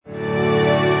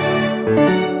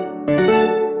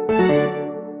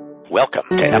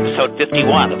Welcome to episode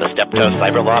 51 of the Steptoe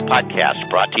Cyberlaw Podcast,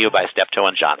 brought to you by Steptoe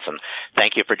 & Johnson.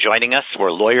 Thank you for joining us.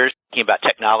 We're lawyers talking about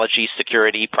technology,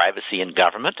 security, privacy, and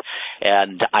government.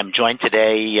 And I'm joined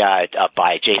today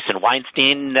by Jason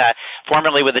Weinstein,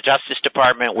 formerly with the Justice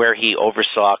Department, where he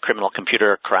oversaw criminal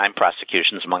computer crime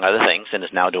prosecutions, among other things, and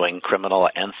is now doing criminal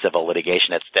and civil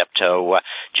litigation at Steptoe.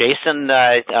 Jason,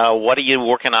 what are you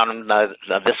working on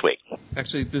this week?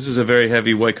 Actually, this is a very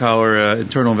heavy white-collar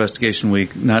internal investigation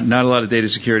week. Not a lot of data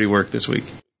security work this week.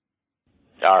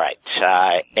 All right.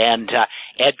 And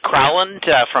Ed Krauland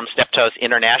from Steptoe's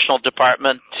International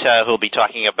Department, who will be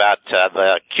talking about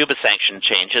the Cuba sanction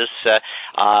changes.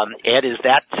 Ed, is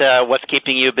that what's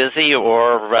keeping you busy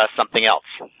or something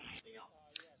else?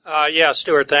 Yeah,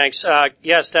 Stewart, thanks.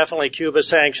 Yes, definitely Cuba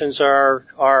sanctions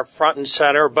are front and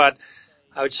center, but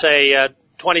I would say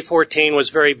 2014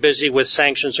 was very busy with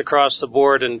sanctions across the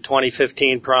board, and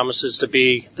 2015 promises to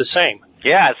be the same.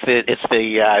 Yeah, it's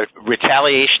the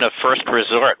retaliation of first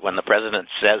resort when the president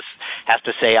has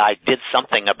to say, I did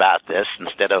something about this.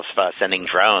 Instead of sending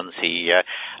drones, he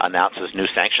announces new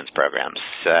sanctions programs.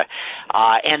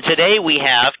 And today we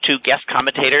have two guest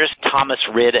commentators, Thomas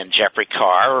Ridd and Jeffrey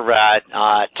Carr.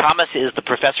 Thomas is the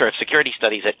professor of security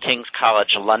studies at King's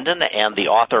College London and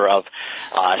the author of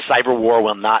Cyber War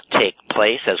Will Not Take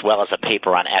Place, as well as a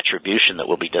paper on attribution that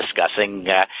we'll be discussing.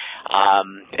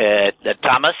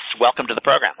 Thomas, welcome to the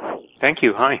program. Thank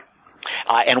you. Hi.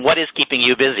 And what is keeping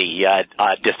you busy?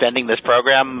 Defending this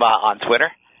program on Twitter?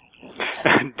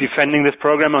 Defending this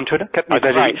program on Twitter? Kept me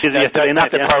right.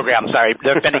 Not the program, sorry.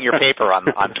 Defending your paper on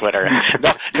Twitter.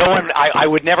 No one. I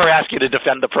would never ask you to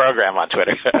defend the program on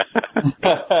Twitter.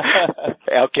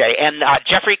 Okay. And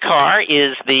Jeffrey Carr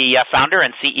is the founder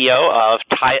and CEO of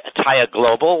Taia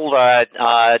Global.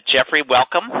 Jeffrey,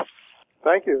 welcome.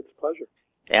 Thank you. It's a pleasure.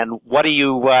 And what are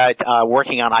you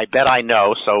working on? I bet I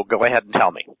know, so go ahead and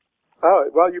tell me. Oh,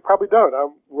 well, you probably don't.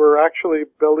 We're actually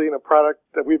building a product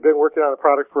that we've been working on, a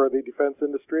product for the defense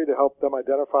industry to help them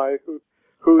identify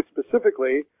who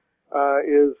specifically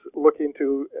is looking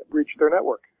to breach their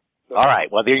network. So. All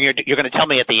right. Well, you're going to tell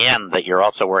me at the end that you're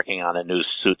also working on a new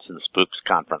Suits and Spooks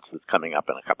conference that's coming up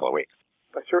in a couple of weeks.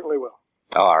 I certainly will.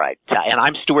 All right. And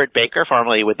I'm Stewart Baker,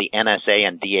 formerly with the NSA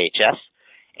and DHS,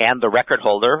 and the record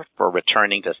holder for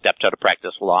returning to Steptoe to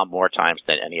practice law more times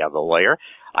than any other lawyer.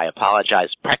 I apologize.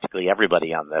 Practically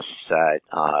everybody on this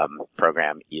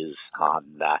program is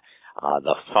on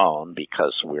the phone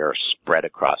because we're spread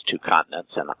across two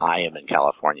continents, and I am in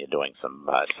California doing some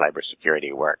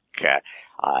cybersecurity work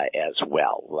as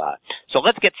well. So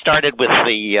let's get started with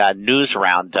the news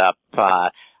roundup.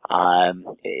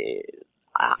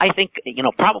 I think,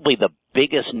 probably the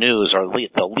biggest news, or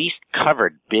the least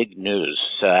covered big news,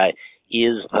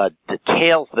 is the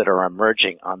details that are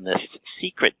emerging on this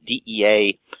secret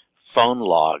DEA phone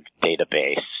log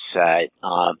database.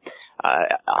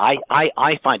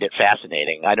 I find it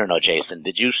fascinating. I don't know, Jason,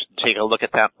 did you take a look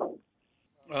at that?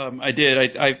 I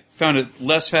did. I found it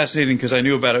less fascinating because I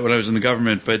knew about it when I was in the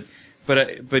government,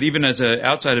 but even as an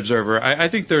outside observer, I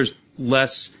think there's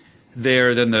less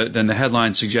there than the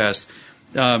headlines suggest.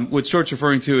 What Stuart's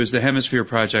referring to is the Hemisphere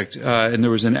Project, and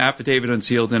there was an affidavit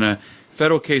unsealed in a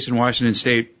federal case in Washington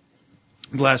State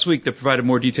last week that provided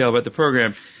more detail about the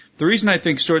program. The reason I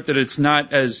think, Stuart, that it's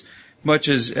not as much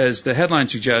as the headline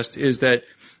suggests is that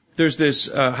there's this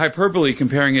hyperbole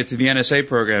comparing it to the NSA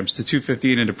programs, to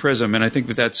 215 and to PRISM, and I think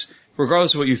that's,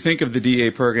 regardless of what you think of the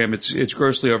DEA program, it's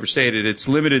grossly overstated. It's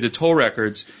limited to toll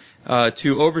records,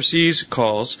 to overseas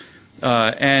calls,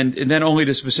 and then only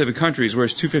to specific countries,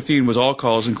 whereas 215 was all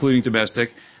calls, including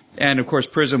domestic, and of course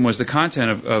PRISM was the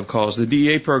content of calls. The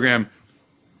DEA program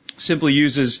simply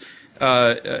uses,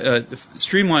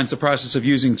 streamlines the process of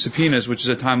using subpoenas, which is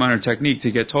a time-honored technique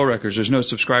to get toll records. There's no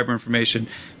subscriber information,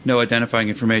 no identifying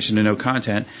information, and no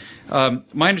content.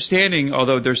 My understanding,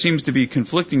 although there seems to be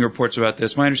conflicting reports about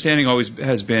this, my understanding always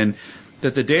has been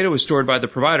that the data was stored by the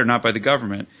provider, not by the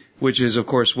government, which is, of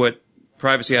course, what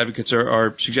privacy advocates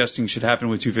are suggesting should happen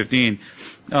with 215.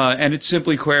 And it's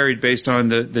simply queried based on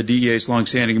the DEA's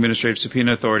longstanding administrative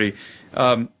subpoena authority.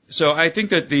 So I think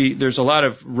that there's a lot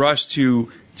of rush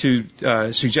to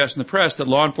suggest in the press that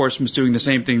law enforcement is doing the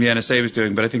same thing the NSA was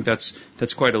doing, but I think that's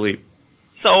quite a leap.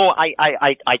 So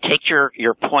I take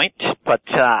your point, but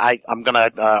I'm going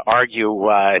to argue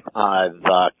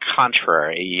the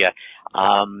contrary,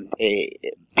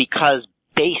 because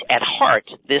at heart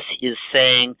this is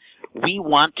saying we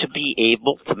want to be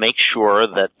able to make sure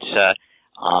that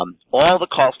all the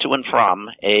calls to and from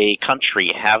a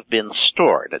country have been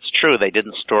stored. It's true they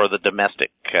didn't store the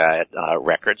domestic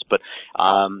records, but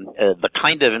the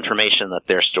kind of information that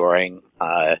they're storing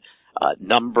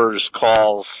numbers,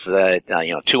 calls, to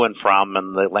and from,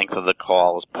 and the length of the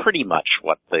call is pretty much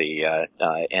what the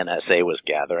NSA was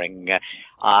gathering.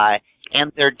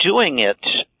 And they're doing it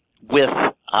with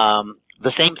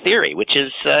the same theory, which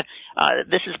is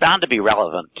this is bound to be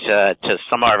relevant to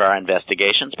some of our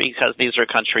investigations because these are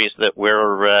countries that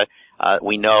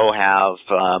we know have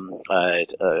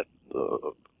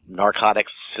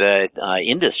narcotics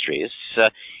industries,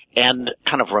 and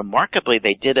kind of remarkably,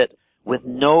 they did it with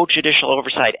no judicial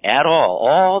oversight at all.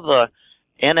 All the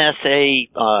NSA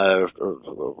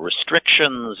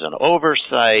restrictions and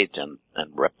oversight and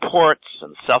reports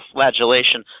and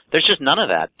self-flagellation, there's just none of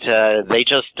that. They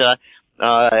just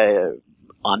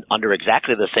under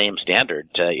exactly the same standard,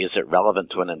 is it relevant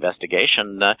to an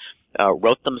investigation,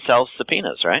 wrote themselves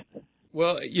subpoenas, right?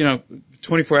 Well,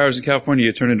 24 hours in California,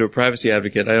 you turn into a privacy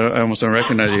advocate. I almost don't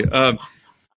recognize you.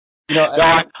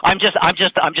 I'm just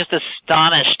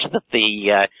astonished that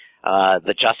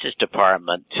the Justice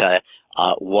Department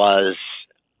was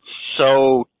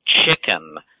so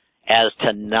chicken as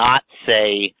to not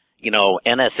say,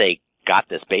 NSA got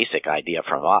this basic idea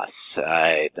from us.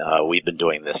 We've been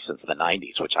doing this since the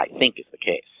 90s, which I think is the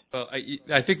case. Well,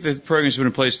 I think the program's been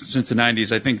in place since the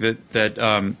 90s. I think that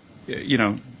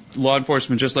law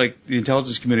enforcement, just like the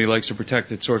intelligence community, likes to protect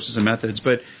its sources and methods.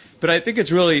 But I think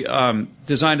it's really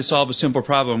designed to solve a simple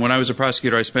problem. When I was a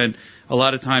prosecutor, I spent a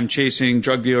lot of time chasing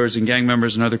drug dealers and gang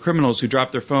members and other criminals who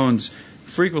dropped their phones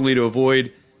frequently to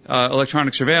avoid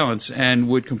electronic surveillance and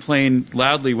would complain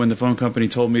loudly when the phone company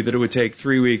told me that it would take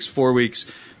 3 weeks, 4 weeks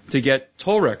to get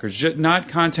toll records, not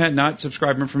content, not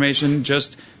subscriber information,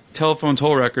 just telephone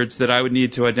toll records that I would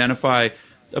need to identify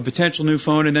a potential new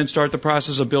phone and then start the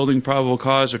process of building probable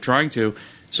cause or trying to,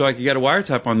 so I could get a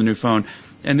wiretap on the new phone.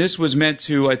 And this was meant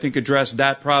to, I think, address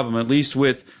that problem, at least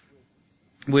with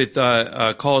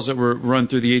calls that were run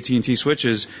through the AT&T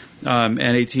switches and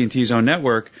AT&T's own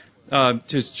network,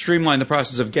 to streamline the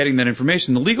process of getting that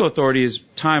information. The legal authority is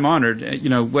time-honored.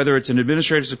 Whether it's an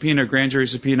administrative subpoena or grand jury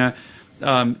subpoena,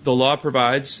 the law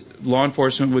provides law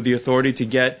enforcement with the authority to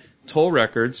get toll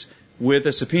records with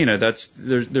a subpoena.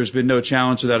 There's been no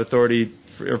challenge to that authority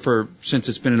since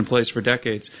it's been in place for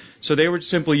decades. So they were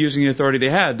simply using the authority they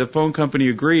had. The phone company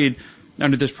agreed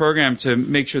under this program to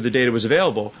make sure the data was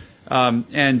available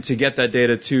and to get that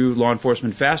data to law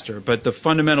enforcement faster. But the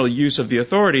fundamental use of the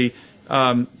authority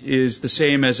is the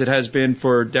same as it has been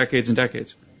for decades and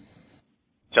decades.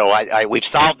 So we've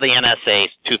solved the NSA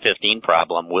 215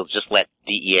 problem. We'll just let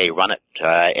DEA run it,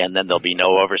 and then there'll be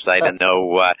no oversight and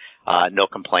no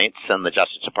complaints, and the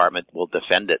Justice Department will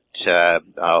defend it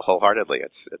wholeheartly.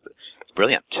 It's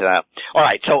brilliant. All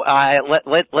right, so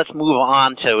let's move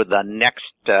on to the next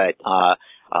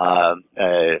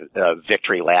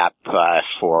victory lap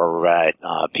for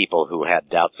people who had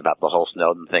doubts about the whole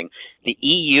Snowden thing. The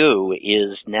EU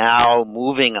is now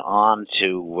moving on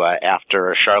to,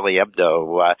 after Charlie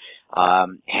Hebdo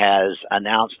has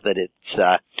announced that it's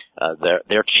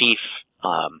their chief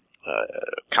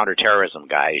counterterrorism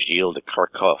guy, Gilles de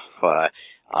Kerchove,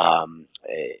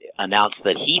 announced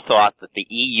that he thought that the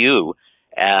EU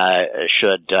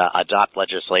should adopt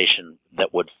legislation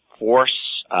that would force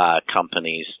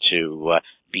companies to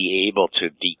be able to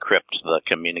decrypt the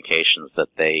communications that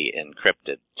they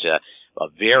encrypted. A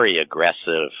very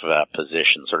aggressive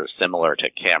position, sort of similar to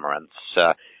Cameron's.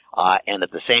 And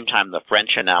at the same time, the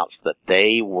French announced that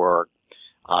they were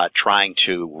trying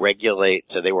to regulate,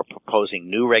 so they were proposing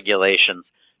new regulations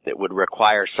that would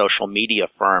require social media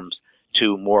firms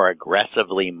to more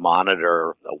aggressively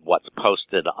monitor what's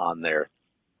posted on their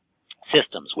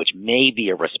systems, which may be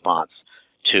a response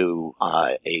to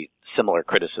a similar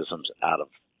criticisms out of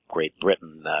Great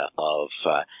Britain of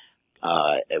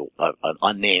an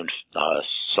unnamed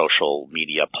social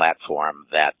media platform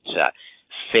that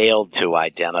failed to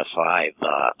identify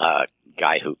the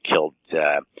guy who killed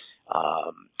a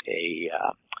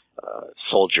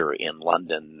soldier in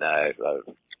London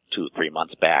 2-3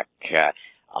 months back. That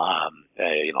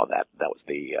was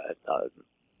the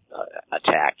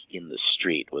attack in the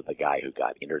street with the guy who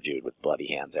got interviewed with bloody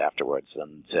hands afterwards,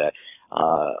 and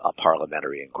a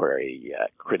parliamentary inquiry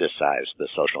criticized the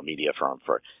social media firm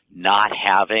for not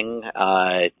having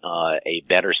a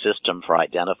better system for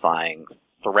identifying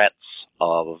threats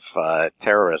of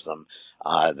terrorism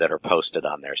that are posted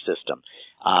on their system.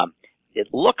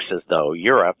 It looks as though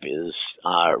Europe is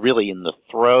really in the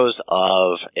throes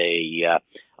of a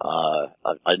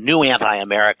new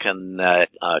anti-American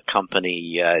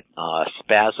company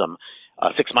spasm.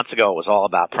 6 months ago, it was all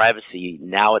about privacy.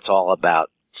 Now it's all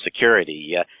about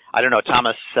security. I don't know,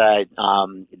 Thomas.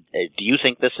 Do you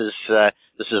think this is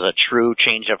a true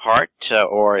change of heart,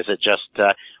 or is it just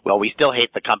we still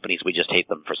hate the companies, we just hate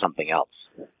them for something else?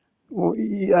 Well,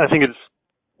 I think it's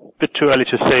a bit too early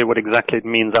to say what exactly it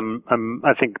means.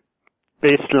 I think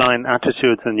baseline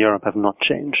attitudes in Europe have not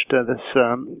changed. This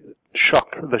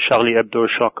shock, the Charlie Hebdo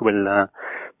shock, will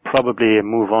probably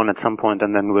move on at some point,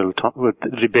 and then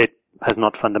the debate has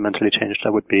not fundamentally changed. I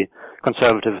would be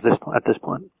conservative at this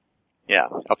point. Yeah.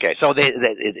 Okay. So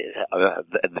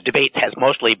the debate has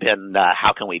mostly been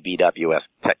how can we beat up U.S.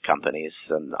 tech companies,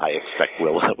 and I expect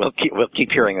we'll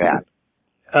keep hearing that.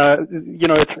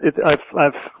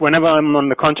 Whenever I'm on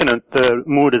the continent, the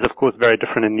mood is of course very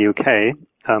different in the UK,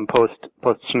 post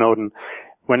Snowden.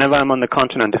 Whenever I'm on the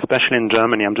continent, especially in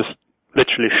Germany, I'm just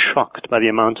literally shocked by the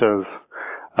amount of,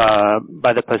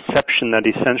 by the perception that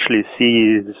essentially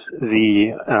sees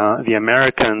the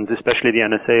Americans, especially the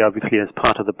NSA, obviously as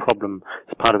part of the problem,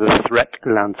 as part of the threat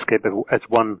landscape, as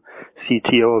one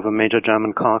CTO of a major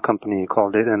German car company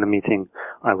called it in a meeting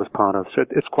I was part of. So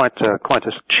it's quite a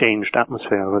changed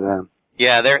atmosphere over there.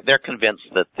 Yeah, they're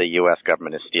convinced that the U.S.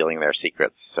 government is stealing their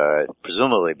secrets,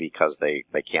 presumably because they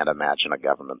can't imagine a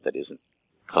government that isn't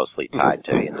closely tied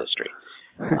to the industry.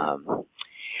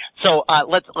 So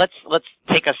let's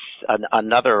take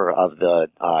another of the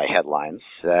headlines.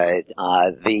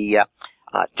 The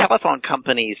telephone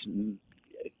companies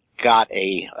got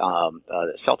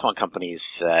cell phone companies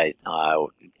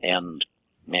and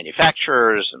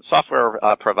manufacturers and software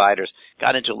providers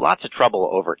got into lots of trouble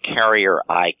over carrier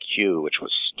IQ, which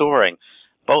was storing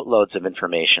boatloads of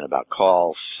information about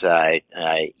calls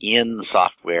in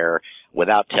software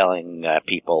without telling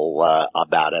people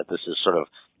about it. This is sort of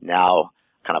now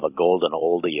kind of a golden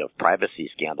oldie of privacy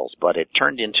scandals, but it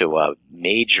turned into a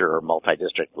major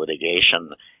multidistrict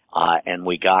litigation, and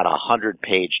we got a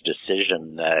 100-page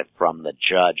decision from the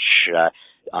judge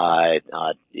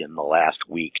in the last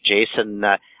week. Jason,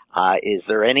 is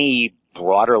there any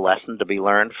broader lesson to be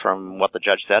learned from what the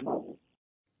judge said?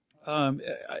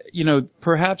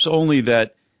 Perhaps only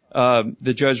that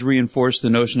the judge reinforced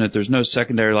the notion that there's no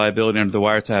secondary liability under the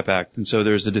Wiretap Act, and so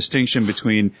there's a distinction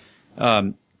between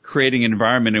creating an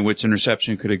environment in which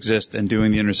interception could exist and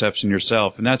doing the interception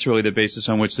yourself. And that's really the basis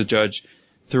on which the judge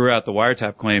threw out the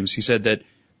wiretap claims. He said that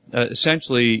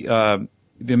essentially the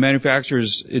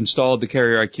manufacturers installed the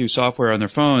carrier IQ software on their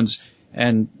phones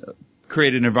and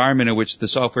created an environment in which the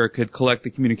software could collect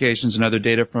the communications and other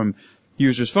data from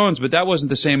users' phones, but that wasn't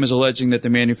the same as alleging that the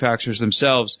manufacturers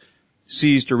themselves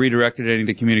seized or redirected any of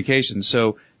the communications.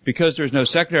 So because there's no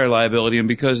secondary liability and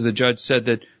because the judge said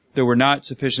that there were not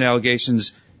sufficient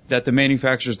allegations that the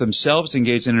manufacturers themselves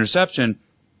engaged in interception,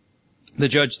 the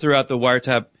judge threw out the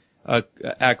Wiretap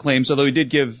Act claims, although he did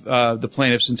give the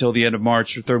plaintiffs until the end of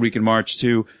March, or third week in March,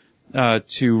 to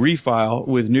refile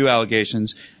with new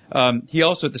allegations. He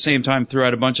also at the same time threw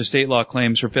out a bunch of state law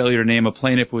claims for failure to name a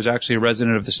plaintiff who was actually a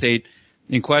resident of the state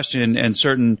in question, and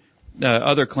certain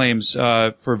other claims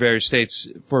for various states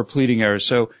for pleading errors.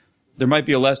 So there might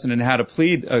be a lesson in how to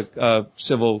plead a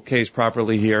civil case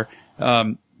properly here.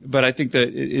 But I think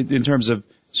that in terms of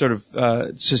sort of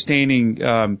sustained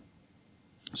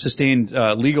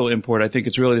legal import, I think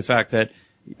it's really the fact that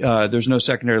there's no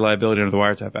secondary liability under the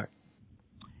Wiretap Act.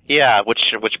 Yeah, which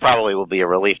probably will be a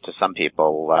relief to some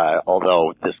people,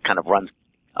 although this kind of runs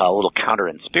a little counter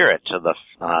in spirit to the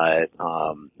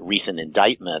recent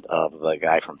indictment of the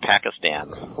guy from Pakistan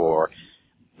for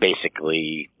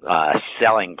basically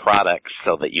selling products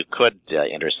so that you could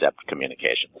intercept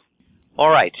communications. All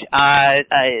right.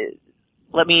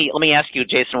 Let me ask you,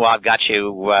 Jason, while I've got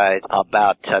you,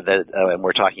 about and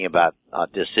we're talking about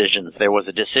decisions. There was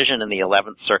a decision in the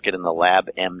 11th Circuit in the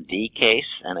LabMD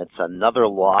case, and it's another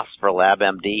loss for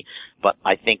LabMD, but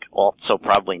I think also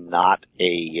probably not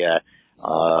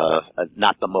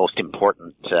not the most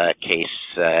important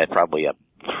case, probably a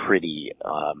pretty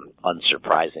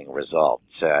unsurprising result.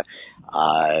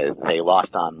 They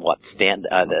lost on what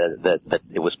that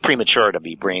it was premature to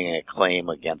be bringing a claim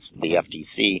against the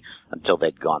FTC until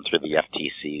they'd gone through the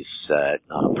FTC's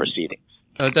proceedings.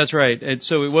 That's right. And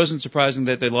so it wasn't surprising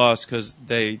that they lost because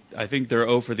I think they're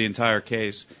 0 for the entire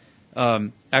case.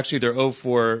 Actually, they're 0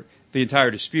 for the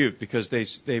entire dispute because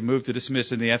they moved to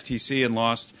dismiss in the FTC and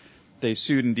lost. They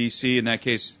sued in D.C. and that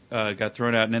case got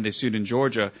thrown out, and then they sued in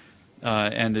Georgia.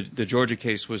 And the Georgia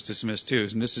case was dismissed too.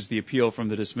 And this is the appeal from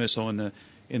the dismissal in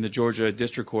the Georgia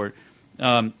District Court.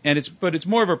 But it's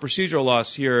more of a procedural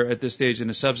loss here at this stage than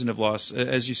a substantive loss.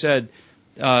 As you said,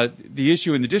 the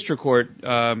issue in the District Court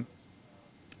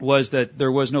was that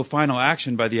there was no final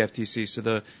action by the FTC. So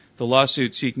the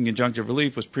lawsuit seeking injunctive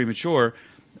relief was premature.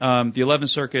 the 11th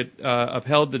Circuit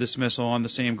upheld the dismissal on the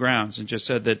same grounds and just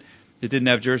said that it didn't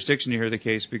have jurisdiction to hear the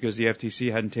case because the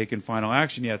FTC hadn't taken final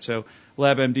action yet. So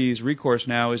LabMD's recourse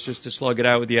now is just to slug it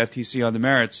out with the FTC on the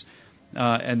merits,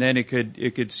 and then it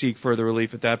could seek further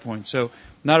relief at that point. So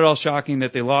not at all shocking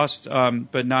that they lost,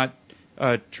 but not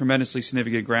tremendously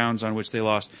significant grounds on which they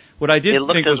lost. What I did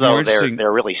think was more interesting,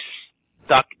 they're really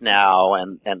stuck now,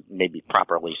 and maybe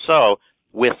properly so,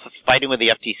 with fighting with the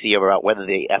FTC about whether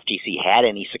the FTC had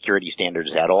any security standards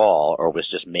at all, or was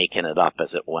just making it up as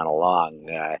it went along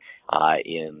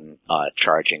in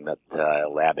charging that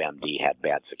LabMD had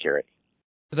bad security.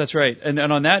 That's right. And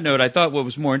on that note, I thought what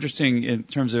was more interesting in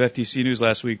terms of FTC news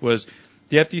last week was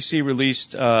the FTC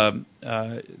released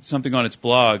something on its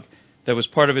blog that was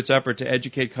part of its effort to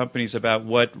educate companies about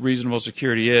what reasonable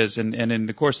security is. And in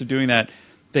the course of doing that,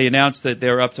 they announced that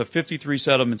there are up to 53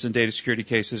 settlements in data security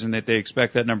cases and that they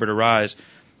expect that number to rise.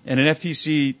 And an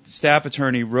FTC staff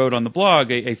attorney wrote on the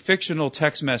blog a fictional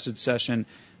text message session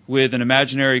with an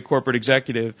imaginary corporate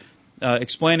executive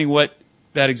explaining what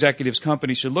that executive's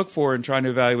company should look for in trying to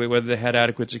evaluate whether they had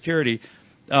adequate security.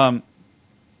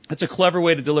 It's a clever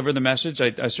way to deliver the message.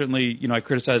 I certainly, I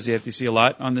criticize the FTC a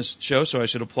lot on this show, so I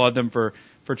should applaud them for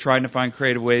trying to find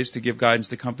creative ways to give guidance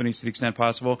to companies to the extent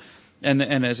possible. And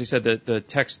as I said, the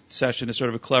text session is sort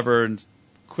of a clever and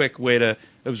quick way to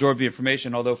absorb the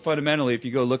information. Although fundamentally, if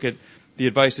you go look at the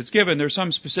advice that's given, there's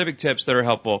some specific tips that are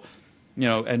helpful,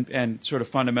 and sort of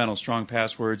fundamental, strong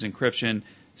passwords, encryption,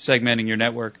 segmenting your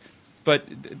network. But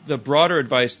the broader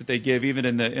advice that they give, even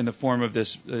in the form of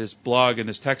this blog and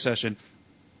this text session,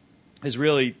 is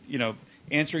really,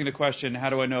 answering the question, how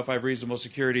do I know if I have reasonable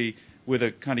security, with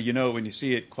a kind of when you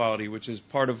see it quality, which is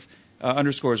part of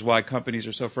underscores why companies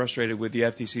are so frustrated with the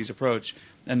FTC's approach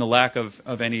and the lack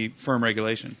of any firm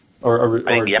regulation. I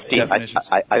think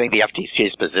the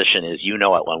FTC's position is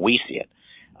it when we see it.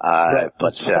 Right.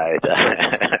 But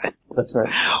that's right.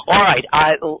 All right.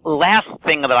 Last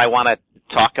thing that I want to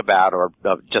talk about, or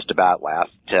just about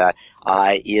last,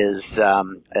 is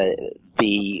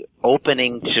the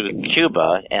opening to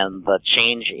Cuba and the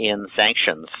change in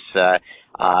sanctions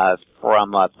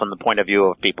from the point of view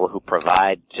of people who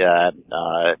provide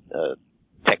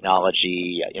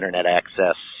technology, internet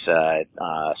access,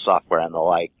 software, and the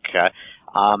like.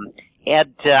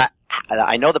 Ed,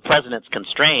 I know the president's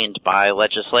constrained by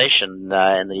legislation,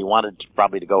 and that he wanted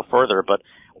probably to go further, but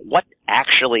what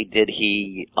actually did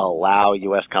he allow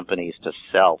U.S. companies to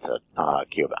sell to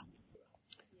Cuba?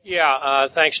 Yeah,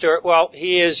 thanks, Stewart. Well,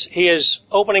 he is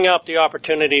opening up the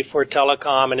opportunity for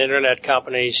telecom and internet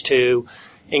companies to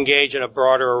engage in a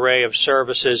broader array of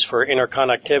services for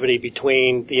interconnectivity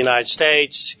between the United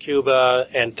States, Cuba,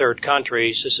 and third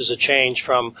countries. This is a change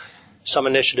from some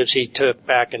initiatives he took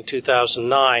back in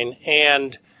 2009.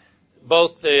 And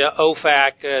both the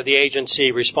OFAC, the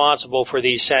agency responsible for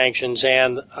these sanctions,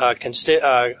 and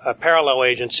a parallel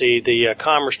agency, the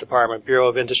Commerce Department, Bureau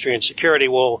of Industry and Security,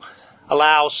 will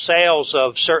allow sales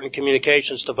of certain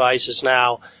communications devices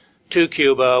now to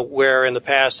Cuba, where in the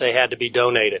past they had to be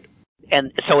donated.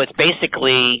 And so it's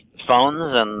basically phones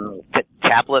and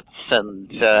tablets and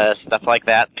stuff like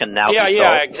that can now be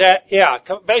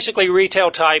sold? Basically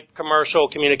retail-type commercial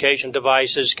communication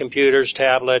devices, computers,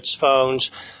 tablets,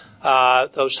 phones,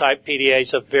 those type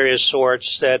PDAs of various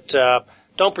sorts that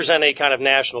don't present any kind of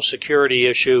national security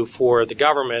issue for the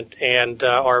government and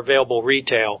are available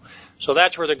retail. So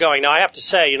that's where they're going. Now, I have to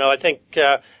say, I think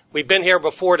we've been here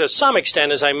before to some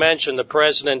extent. As I mentioned, the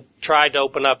president tried to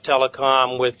open up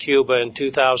telecom with Cuba in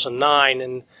 2009,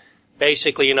 and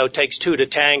basically, takes two to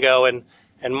tango. And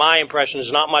my impression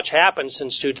is not much happened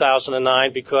since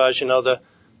 2009 because,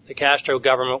 the Castro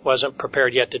government wasn't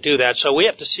prepared yet to do that. So we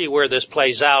have to see where this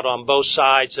plays out on both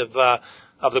sides of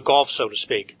the Gulf, so to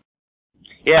speak.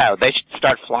 Yeah, they should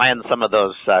start flying some of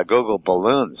those Google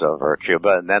balloons over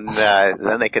Cuba, and then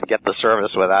they could get the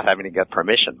service without having to get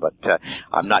permission. But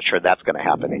I'm not sure that's going to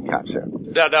happen anytime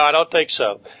soon. No, I don't think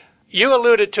so. You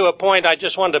alluded to a point I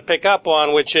just wanted to pick up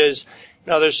on, which is,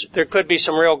 there could be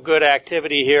some real good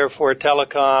activity here for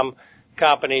telecom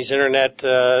companies, internet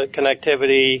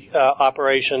connectivity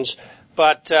operations.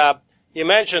 But you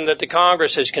mentioned that the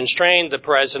Congress has constrained the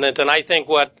president, and I think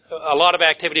what a lot of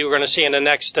activity we're going to see in the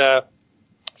next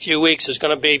few weeks is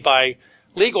going to be by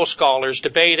legal scholars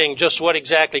debating just what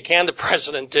exactly can the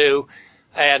president do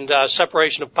and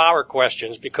separation of power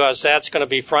questions, because that's going to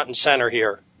be front and center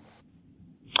here.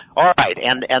 All right,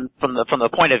 and from the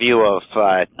point of view of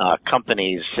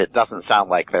companies, it doesn't sound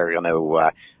like they're going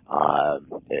to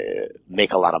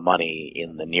make a lot of money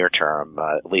in the near term,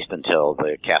 at least until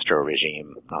the Castro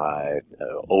regime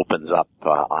opens up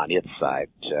on its side.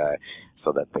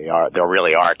 so that there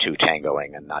really are two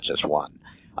tangoing and not just one.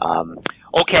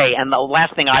 Okay, and the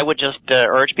last thing I would just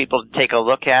urge people to take a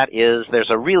look at is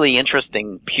there's a really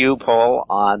interesting Pew poll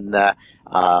on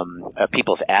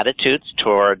people's attitudes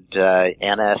toward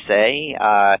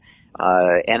NSA.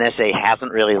 NSA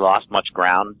hasn't really lost much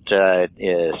ground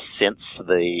since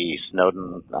the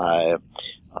Snowden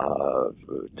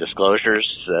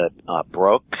disclosures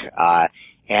broke.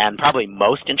 And probably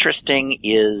most interesting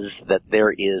is that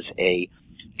there is a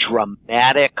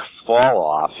dramatic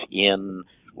fall-off in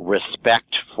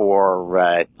respect for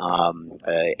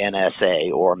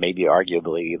NSA, or maybe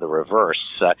arguably the reverse.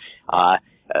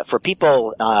 For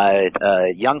people,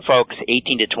 young folks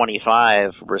 18 to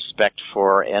 25, respect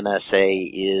for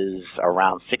NSA is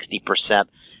around 60%,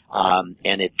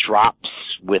 and it drops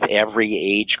with every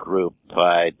age group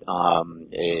up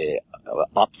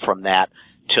from that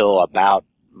till about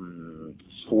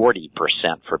 40%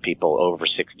 for people over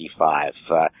 65.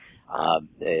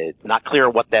 Not clear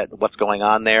what's going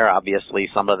on there. Obviously,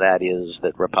 some of that is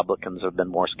that Republicans have been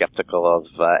more skeptical of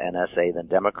NSA than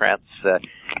Democrats.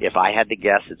 If I had to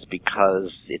guess, it's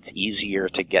because it's easier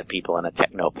to get people in a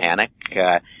techno panic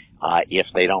if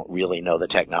they don't really know the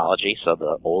technology. So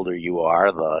the older you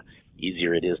are, the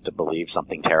easier it is to believe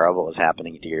something terrible is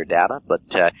happening to your data. But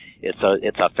it's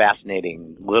a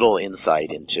fascinating little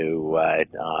insight into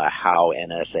how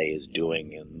NSA is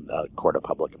doing in the court of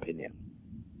public opinion.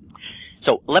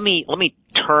 So let me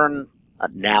turn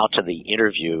now to the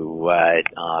interview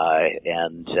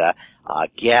and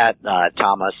get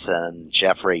Thomas and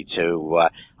Jeffrey to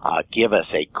give us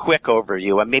a quick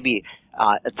overview. And maybe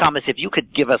Thomas, if you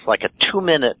could give us like a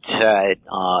 2-minute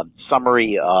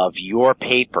summary of your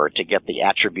paper to get the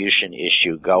attribution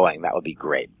issue going, that would be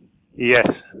great. Yes.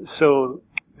 So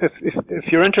if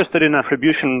you're interested in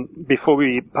attribution, before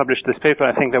we published this paper,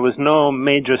 I think there was no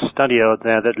major study out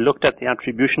there that looked at the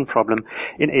attribution problem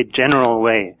in a general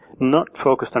way, not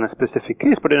focused on a specific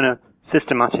case, but in a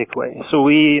systematic way. So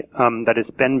we, that is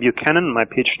Ben Buchanan, my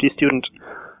PhD student,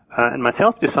 and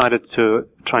myself decided to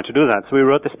try to do that. So we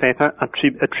wrote this paper,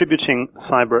 Attributing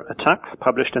Cyber Attacks,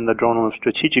 published in the Journal of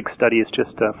Strategic Studies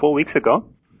just 4 weeks ago.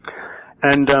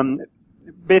 And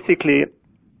basically,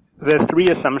 there are 3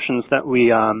 assumptions that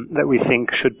we think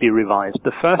should be revised.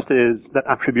 The first is that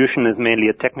attribution is mainly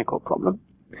a technical problem.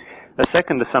 The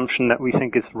second assumption that we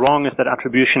think is wrong is that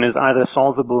attribution is either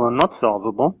solvable or not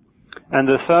solvable. And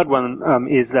the third one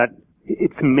is that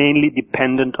it's mainly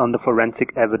dependent on the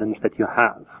forensic evidence that you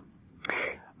have.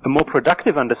 A more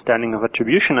productive understanding of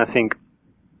attribution, I think,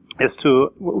 is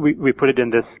we put it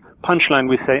in this punchline,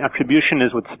 we say attribution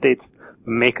is what states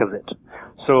make of it.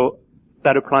 So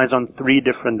that applies on 3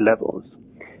 different levels.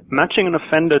 Matching an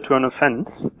offender to an offense,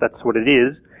 that's what it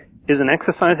is an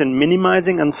exercise in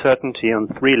minimizing uncertainty on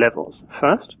 3 levels.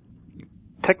 First,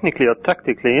 technically or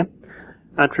tactically,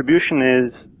 attribution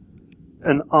is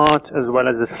an art as well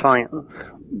as a science.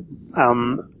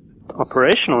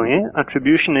 Operationally,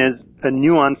 attribution is a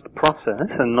nuanced process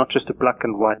and not just a black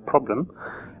and white problem.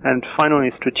 And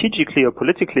finally, strategically or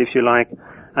politically, if you like,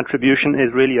 attribution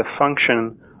is really a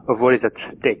function of what is at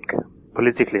stake,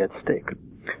 politically at stake.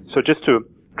 So just to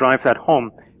drive that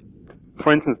home,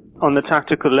 for instance, on the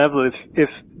tactical level, if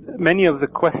many of the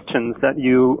questions that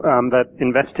that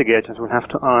investigators will have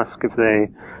to ask if they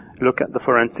look at the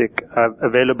forensic,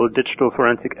 available digital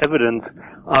forensic evidence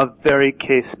are very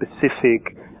case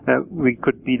specific. We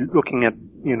could be looking at,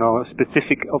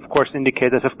 specific, of course,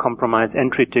 indicators of compromise,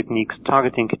 entry techniques,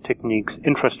 targeting techniques,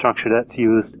 infrastructure that's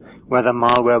used, whether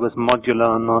malware was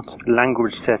modular or not,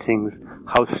 language settings,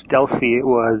 how stealthy it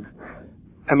was.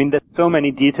 I mean, there's so many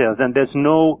details, and there's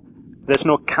no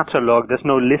catalog, there's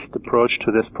no list approach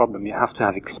to this problem. You have to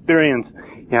have experience,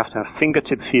 you have to have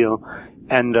fingertip feel,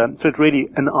 and so it's really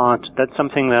an art. That's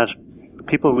something that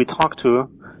people we talk to,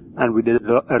 and we did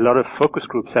a lot of focus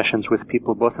group sessions with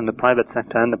people both in the private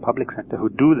sector and the public sector who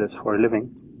do this for a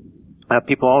living.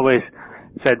 People always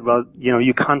said, well,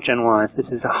 you can't generalize. This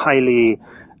is a highly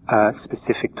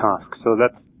specific task. So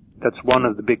that's one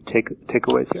of the big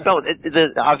takeaways here. So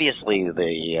obviously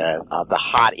the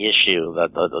hot issue,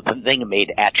 the thing that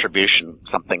made attribution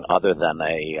something other than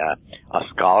a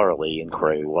scholarly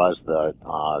inquiry was the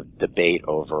debate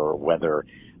over whether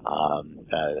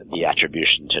the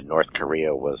attribution to North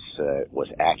Korea was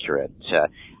accurate.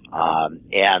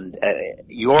 And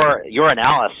your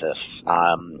analysis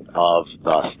of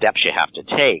the steps you have to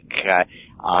take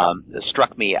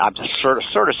struck me. I'm just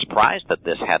sort of surprised that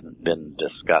this hadn't been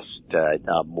discussed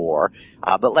more.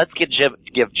 But let's give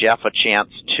Jeff a chance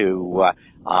to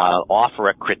offer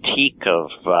a critique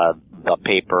of the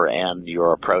paper and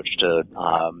your approach to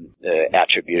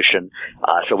attribution,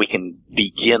 so we can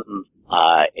begin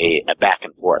a back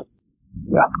and forth.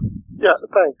 Yeah,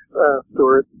 thanks,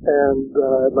 Stewart. And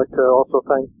I'd like to also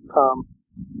thank Tom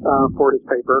for his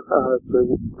paper. It's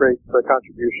a great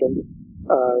contribution.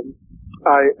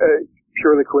 I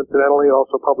purely coincidentally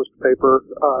also published a paper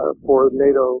for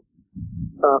NATO,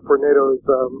 for NATO's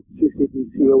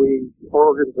CCDCOE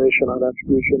organization on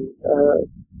attribution,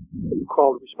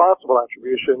 called responsible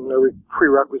attribution, a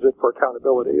prerequisite for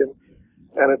accountability.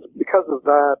 And it's because of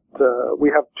that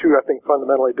we have two, I think,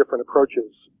 fundamentally different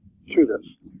approaches to this.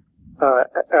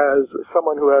 As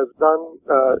someone who has done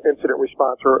incident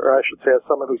response, or I should say as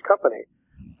someone whose company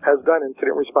has done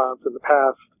incident response in the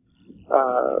past,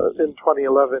 in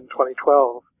 2011,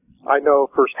 2012, I know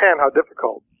firsthand how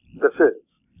difficult this is.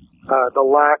 The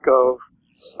lack of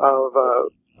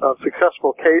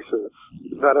successful cases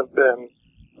that have been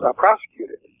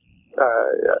prosecuted.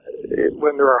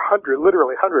 When there are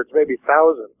literally hundreds, maybe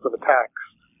thousands of attacks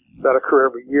that occur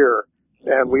every year,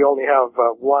 and we only have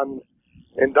one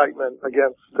indictment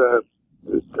against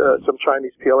some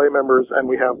Chinese PLA members, and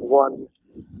we have one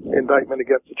indictment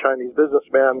against a Chinese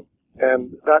businessman,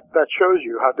 and that shows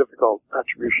you how difficult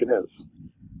attribution is.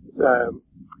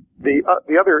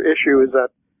 The other issue is that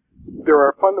there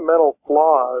are fundamental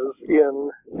flaws in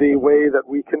the way that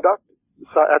we conduct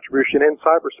attribution in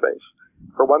cyberspace.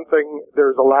 For one thing,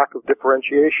 there's a lack of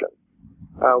differentiation.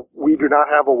 We do not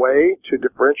have a way to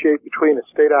differentiate between a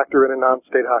state actor and a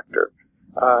non-state actor.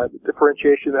 The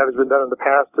differentiation that has been done in the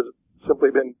past has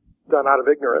simply been done out of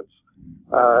ignorance,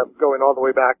 going all the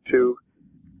way back to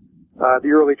the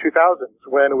early 2000s,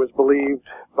 when it was believed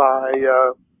by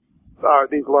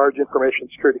these large information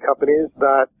security companies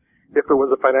that if it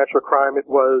was a financial crime, it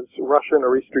was Russian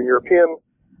or Eastern European,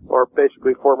 or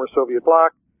basically former Soviet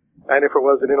bloc, and if it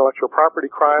was an intellectual property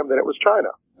crime, then it was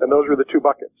China. And those were the two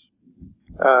buckets.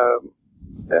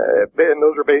 And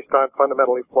those are based on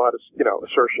fundamentally flawed,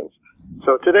 assertions.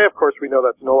 So today, of course, we know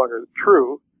that's no longer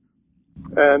true,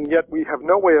 and yet we have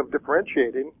no way of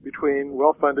differentiating between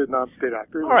well-funded non-state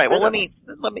actors. All right. Well, let me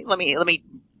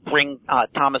bring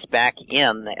Thomas back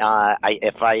in.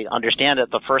 If I understand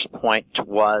it, the first point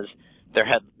was there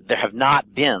have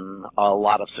not been a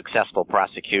lot of successful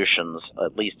prosecutions,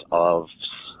 at least of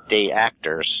state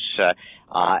actors,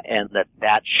 and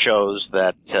that shows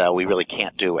that we really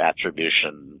can't do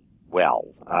attribution well.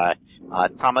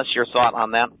 Thomas, your thought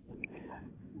on that?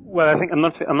 Well, I think I'm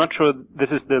not sure this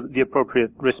is the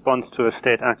appropriate response to a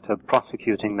state actor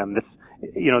prosecuting them. This,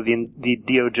 the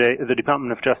DOJ, the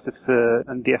Department of Justice,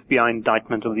 and the FBI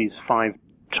indictment of these 5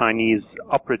 Chinese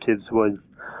operatives was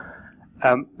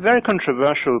very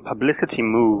controversial publicity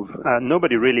move.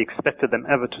 Nobody really expected them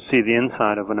ever to see the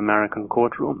inside of an American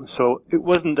courtroom. So it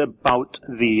wasn't about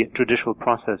the judicial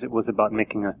process. It was about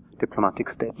making a diplomatic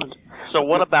statement. So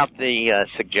what about the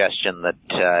suggestion that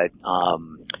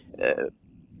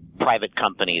private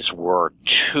companies were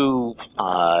too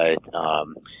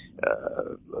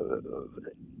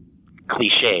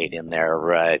cliched in their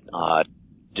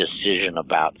decision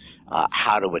about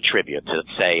how to attribute? To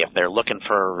say, if they're looking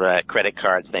for credit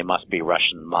cards, they must be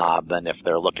Russian mob, and if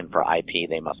they're looking for IP,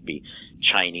 they must be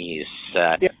Chinese.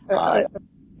 I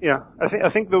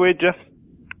think the way Jeff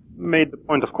made the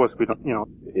point, of course, we don't,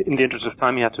 in the interest of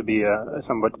time, he had to be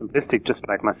somewhat simplistic, just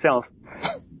like myself,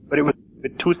 but it was a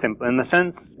bit too simple in the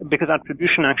sense, because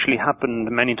attribution actually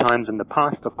happened many times in the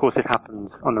past. Of course, it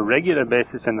happens on a regular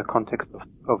basis in the context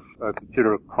of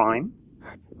computer crime,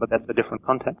 but that's a different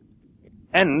context.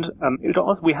 And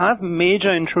we have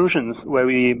major intrusions where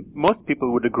most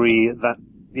people would agree that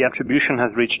the attribution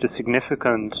has reached a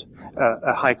significant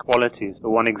high quality. So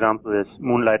one example is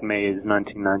Moonlight Maze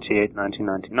 1998,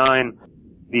 1999.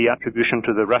 The attribution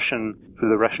to the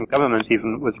Russian government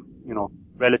even was,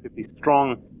 relatively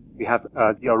strong. We have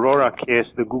the Aurora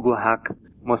case, the Google hack.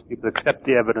 Most people accept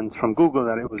the evidence from Google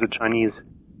that it was a Chinese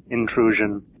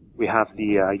intrusion. We have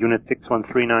the Unit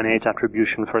 61398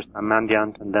 attribution, first by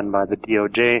Mandiant and then by the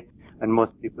DOJ, and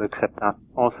most people accept that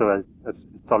also as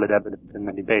solid evidence in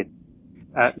the debate.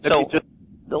 Let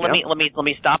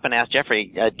me stop and ask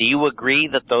Jeffrey. Do you agree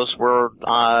that those were,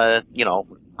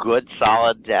 good,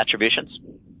 solid attributions?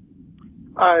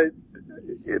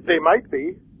 They might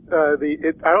be. I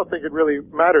don't think it really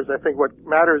matters. I think what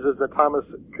matters is that Thomas,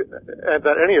 and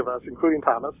that any of us, including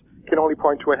Thomas, can only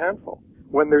point to a handful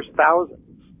when there's thousands.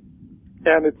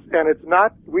 And it's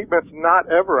not, we must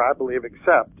not ever, I believe,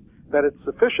 accept that it's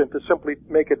sufficient to simply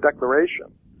make a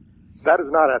declaration. That is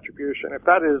not attribution. If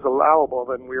that is allowable,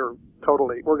 then we're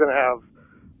going to have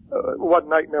one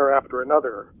nightmare after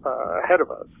another ahead of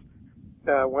us.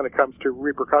 when it comes to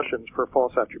repercussions for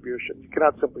false attribution. You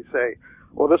cannot simply say,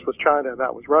 well, this was China and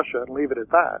that was Russia, and leave it at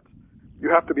that. You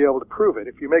have to be able to prove it.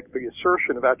 If you make the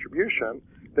assertion of attribution,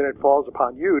 then it falls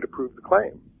upon you to prove the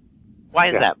claim. Why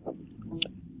is that?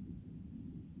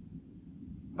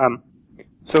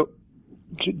 So,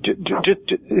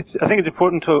 I think it's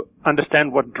important to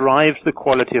understand what drives the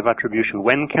quality of attribution.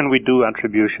 When can we do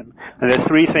attribution? And there's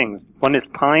three things. One is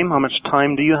time. How much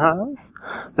time do you have?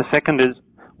 The second is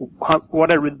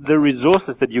what are the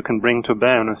resources that you can bring to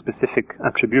bear on a specific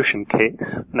attribution case?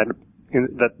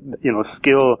 That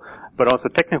skill, but also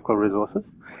technical resources.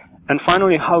 And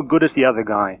finally, how good is the other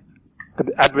guy?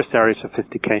 The adversary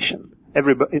sophistication.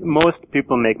 Most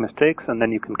people make mistakes, and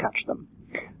then you can catch them.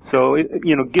 So,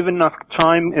 give enough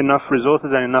time, enough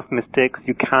resources, and enough mistakes,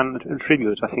 you can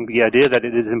attribute. I think the idea that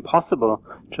it is impossible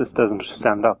just doesn't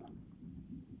stand up.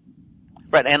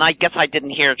 Right, and I guess I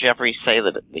didn't hear Jeffrey say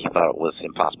that he thought it was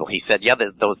impossible. He said,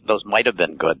 those might have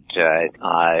been good.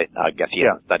 I guess he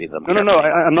hadn't studied them. No,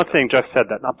 I'm not saying Jeff said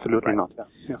that. Absolutely not.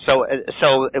 Yeah. So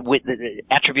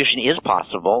attribution is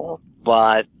possible,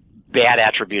 but bad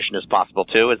attribution is possible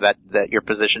too. Is that your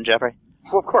position, Jeffrey?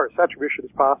 Well, of course, attribution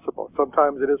is possible.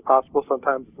 Sometimes it is possible,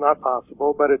 sometimes it's not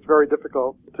possible, but it's very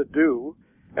difficult to do.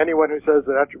 Anyone who says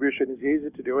that attribution is easy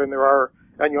to do, and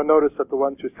you'll notice that the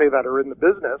ones who say that are in the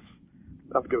business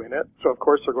of doing it, so of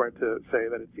course they're going to say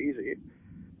that it's easy.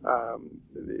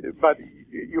 But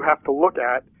you have to look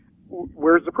at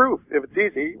where's the proof. If it's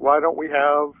easy, why don't we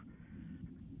have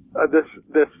this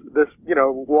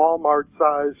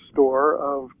Walmart-sized store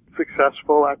of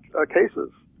successful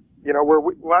cases?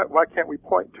 Why can't we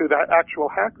point to that actual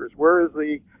hackers? Where is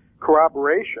the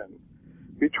corroboration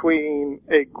between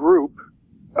a group,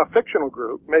 a fictional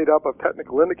group made up of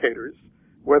technical indicators,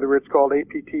 whether it's called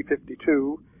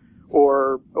APT52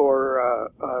 or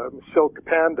Silk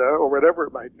Panda or whatever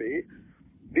it might be?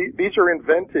 These are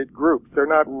invented groups. They're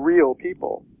not real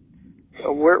people.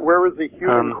 Where is the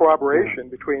human corroboration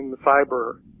between the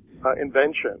cyber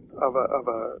invention of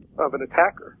an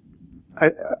attacker?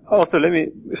 Also,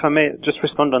 if I may, just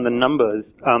respond on the numbers.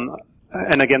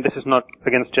 And again, this is not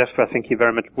against Jeff. I think he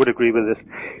very much would agree with this.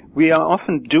 We are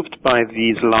often duped by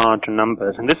these large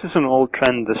numbers, and this is an old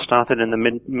trend that started in the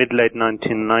mid-late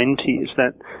 1990s.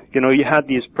 That you had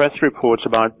these press reports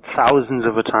about thousands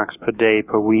of attacks per day,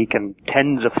 per week, and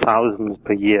tens of thousands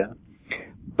per year.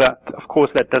 But of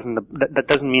course, that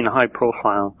doesn't mean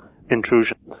high-profile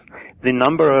intrusions. The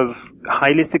number of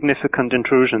highly significant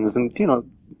intrusions, and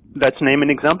let's name an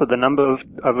example. The number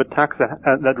of attacks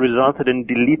that resulted in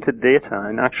deleted data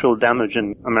and actual damage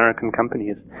in American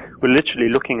companies. We're literally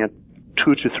looking at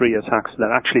 2 to 3 attacks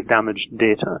that actually damaged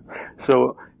data.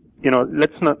 So,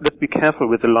 let's be careful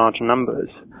with the large numbers.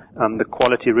 The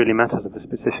quality really matters of a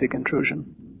specific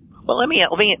intrusion. Well,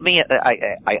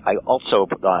 I also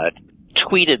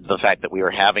tweeted the fact that we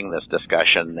were having this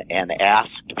discussion and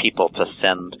asked people to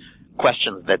send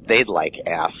questions that they'd like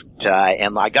asked,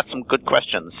 and I got some good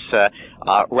questions.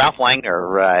 Ralph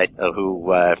Langner,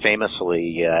 who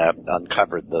famously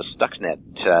uncovered the Stuxnet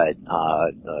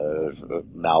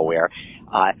malware,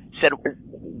 said,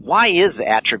 why is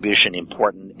attribution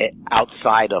important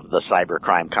outside of the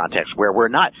cybercrime context where we're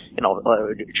not,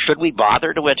 should we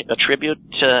bother to attribute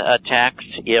attacks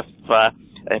if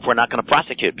we're not going to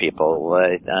prosecute people?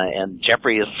 And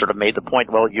Jeffrey has sort of made the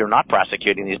point, well, you're not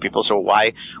prosecuting these people, so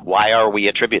why are we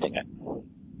attributing it?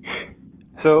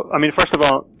 So, first of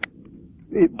all,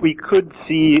 we could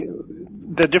see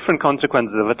the different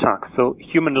consequences of attacks. So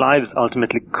human lives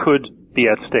ultimately could be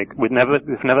at stake. We've never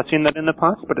seen that in the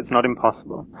past, but it's not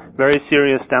impossible. Very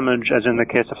serious damage, as in the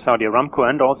case of Saudi Aramco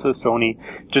and also Sony,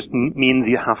 just means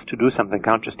you have to do something.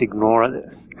 Can't just ignore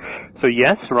this. So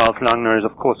yes, Ralph Langner is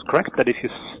of course correct that if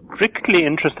you're strictly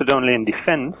interested only in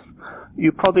defense,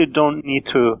 you probably don't need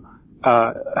to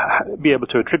be able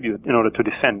to attribute in order to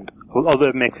defend, although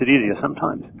it makes it easier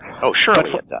sometimes. Oh, surely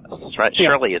it does. Right? Yeah.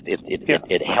 Surely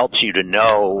it helps you to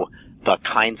know the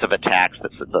kinds of attacks that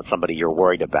somebody you're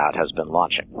worried about has been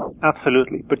launching.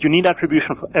 Absolutely. But you need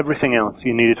attribution for everything else.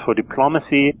 You need it for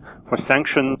diplomacy, for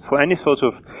sanctions, for any sort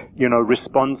of,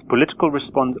 response, political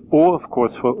response, or of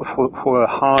course for a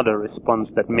harder response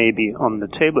that may be on the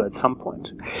table at some point.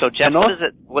 So Jeff,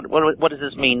 what does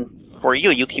this mean for you?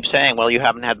 You keep saying, well, you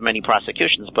haven't had many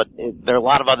prosecutions, but there are a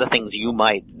lot of other things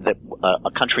that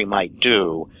a country might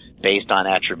do based on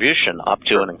attribution, up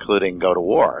to and including go to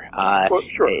war. Well,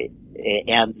 sure.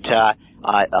 And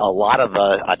a lot of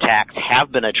the attacks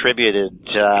have been attributed,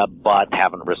 but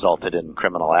haven't resulted in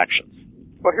criminal actions.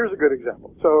 Well, here's a good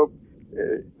example. So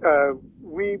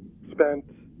we spent.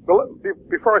 Well,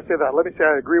 before I say that, let me say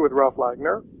I agree with Ralph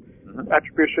Langner.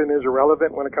 Attribution is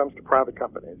irrelevant when it comes to private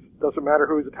companies. Doesn't matter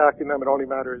who's attacking them. It only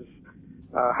matters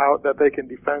how that they can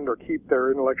defend or keep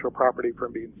their intellectual property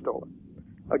from being stolen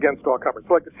against all comers.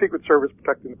 So like the Secret Service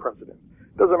protecting the president.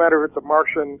 Doesn't matter if it's a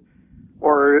Martian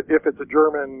or if it's a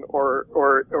German or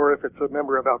if it's a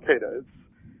member of Al-Qaeda.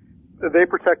 They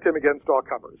protect him against all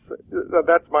comers.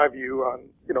 That's my view on,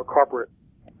 corporate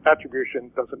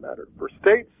attribution. Doesn't matter. For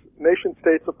states, nation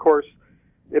states, of course,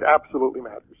 it absolutely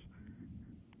matters.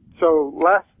 So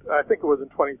I think it was in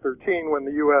 2013 when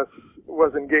the U.S.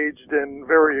 was engaged in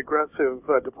very aggressive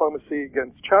diplomacy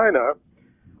against China,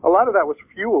 a lot of that was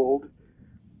fueled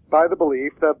by the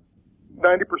belief that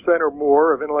 90% or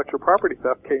more of intellectual property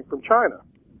theft came from China.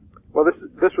 Well,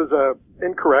 this was an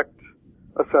incorrect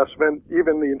assessment.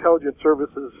 Even the intelligence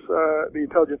services, the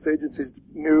intelligence agencies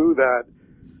knew that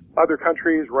other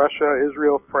countries, Russia,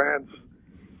 Israel, France,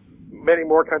 many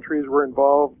more countries were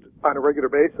involved on a regular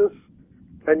basis,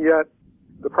 and yet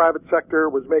the private sector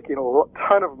was making a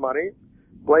ton of money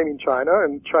blaming China,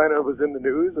 and China was in the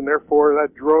news, and therefore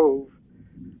that drove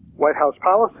White House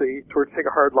policy to take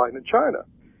a hard line in China.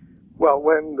 Well,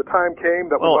 when the time came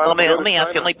that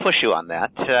let me push you on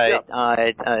that.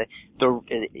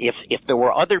 If there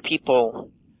were other people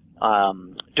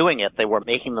doing it, they were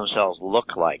making themselves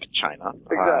look like China.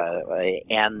 Exactly.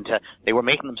 And they were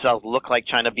making themselves look like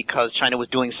China because China was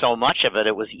doing so much of it,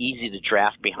 it was easy to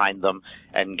draft behind them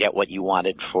and get what you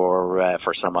wanted for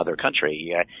some other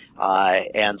country.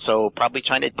 And so probably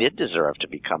China did deserve to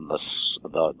become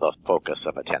the focus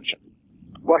of attention.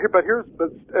 Well,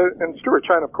 and Stewart,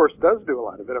 China, of course, does do a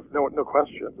lot of it, no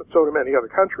question, but so do many other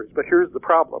countries. But here's the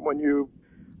problem. When you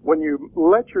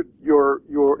let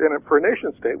for a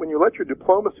nation state, when you let your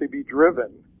diplomacy be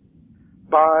driven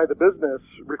by the business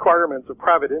requirements of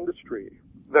private industry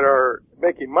that are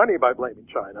making money by blaming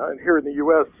China, and here in the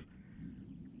U.S.,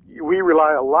 we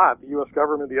rely a lot, the U.S.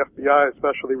 government, the FBI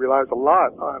especially, relies a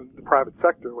lot on the private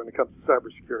sector when it comes to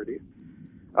cybersecurity.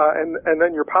 And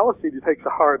then your policy takes a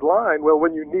hard line. Well,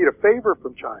 when you need a favor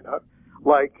from China,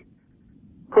 like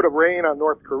put a rein on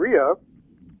North Korea,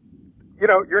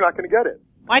 you're not going to get it.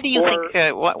 Why do you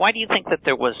think that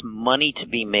there was money to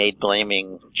be made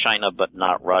blaming China, but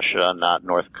not Russia, not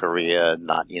North Korea,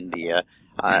 not India?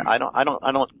 I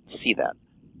don't see that.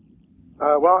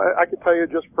 Well, I can tell you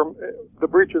just from the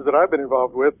breaches that I've been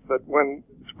involved with that when,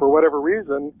 for whatever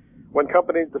reason, when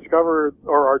companies discover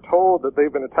or are told that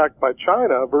they've been attacked by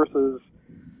China versus,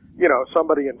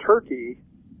 somebody in Turkey,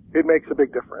 it makes a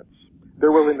big difference.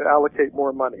 They're willing to allocate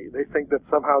more money. They think that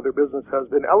somehow their business has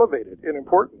been elevated in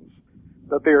importance,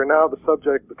 that they are now the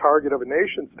target of a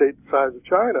nation state the size of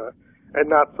China, and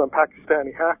not some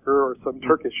Pakistani hacker or some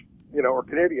Turkish, or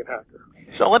Canadian hacker.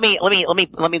 So let me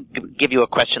give you a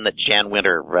question that Jan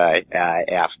Winter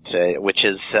asked, which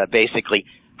is basically,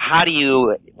 how do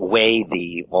you weigh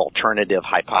the alternative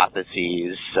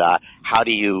hypotheses? How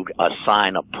do you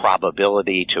assign a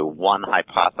probability to one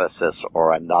hypothesis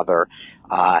or another?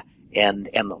 And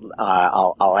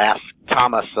I'll ask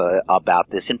Thomas about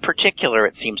this. In particular,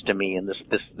 it seems to me, and this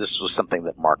was something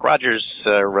that Mark Rogers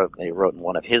wrote in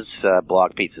one of his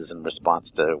blog pieces in response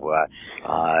to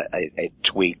a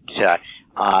tweet.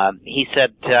 He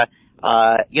said,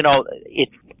 it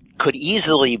could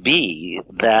easily be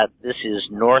that this is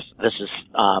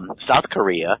South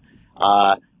Korea,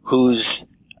 whose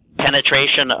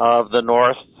penetration of the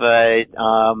North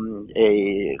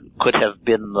could have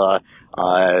been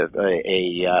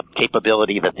a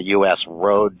capability that the U.S.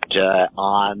 rode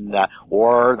on,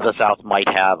 or the South might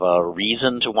have a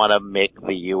reason to want to make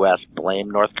the U.S.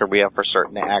 blame North Korea for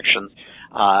certain actions.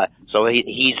 So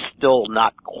he's still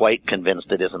not quite convinced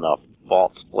it isn't a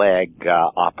false flag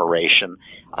operation.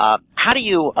 How do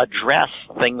you address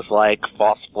things like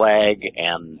false flag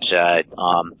and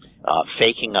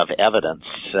faking of evidence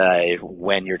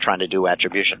when you're trying to do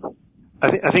attribution?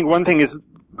 I think one thing is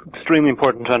extremely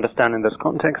important to understand in this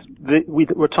context.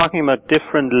 We're talking about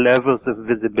different levels of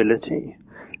visibility.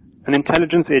 An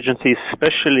intelligence agency,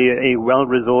 especially a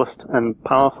well-resourced and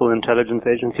powerful intelligence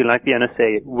agency like the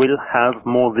NSA, will have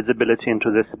more visibility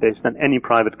into this space than any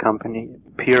private company,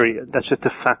 period. That's just a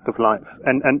fact of life.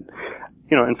 And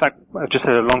in fact, I just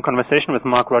had a long conversation with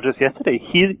Mark Rogers yesterday.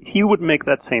 He would make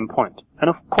that same point. And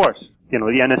of course, the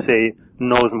NSA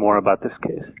knows more about this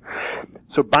case.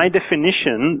 So by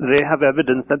definition, they have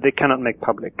evidence that they cannot make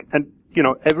public. And,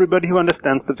 everybody who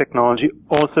understands the technology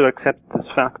also accepts this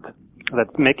fact,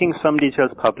 that making some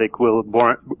details public will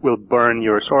burn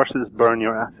your sources, burn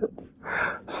your assets.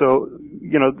 So,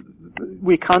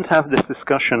 we can't have this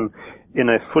discussion in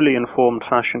a fully informed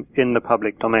fashion in the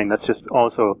public domain. That's just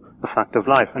also a fact of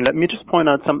life. And let me just point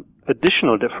out some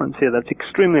additional difference here that's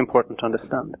extremely important to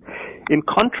understand. In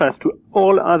contrast to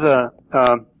all other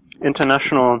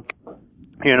international,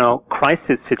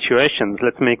 crisis situations,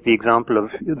 let's make the example of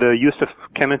the use of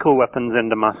chemical weapons in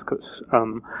Damascus,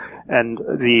 and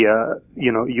the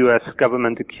U.S.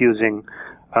 government accusing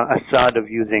Assad of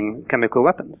using chemical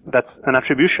weapons. That's an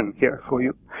attribution here for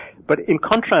you. But in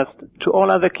contrast to all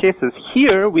other cases,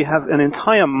 here we have an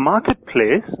entire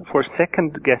marketplace for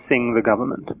second-guessing the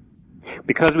government.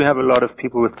 Because we have a lot of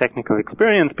people with technical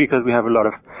experience, because we have a lot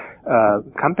of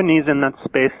companies in that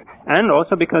space, and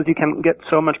also because you can get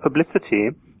so much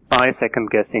publicity by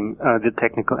second-guessing the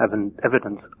technical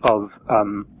evidence of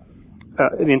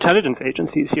the intelligence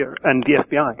agencies here and the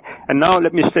FBI. And now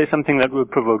let me say something that will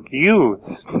provoke you,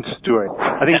 Stewart.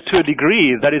 I think to a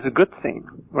degree that is a good thing,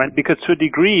 right? Because to a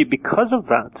degree, because of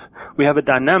that, we have a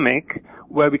dynamic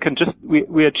where we can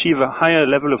we achieve a higher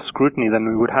level of scrutiny than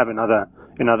we would have in other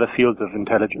fields of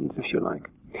intelligence, if you like.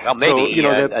 Well, maybe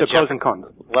the pros and cons.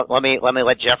 Let me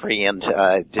let Jeffrey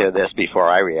into this before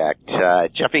I react.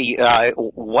 Jeffrey,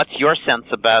 what's your sense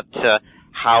about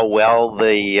how well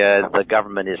the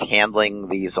government is handling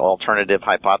these alternative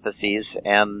hypotheses?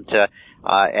 And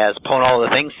as Ponal the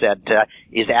Thing said,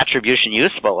 is attribution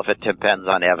useful if it depends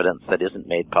on evidence that isn't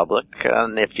made public?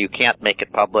 And if you can't make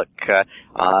it public,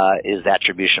 is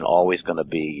attribution always going to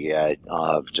be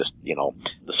just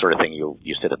the sort of thing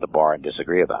you sit at the bar and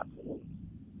disagree about?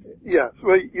 Yes,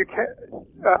 well, you can't.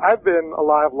 I've been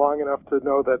alive long enough to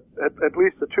know that at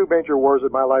least the two major wars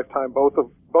in my lifetime, both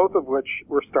of which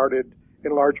were started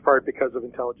in large part because of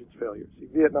intelligence failures: the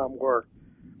Vietnam War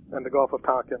and the Gulf of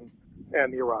Tonkin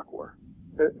and the Iraq War.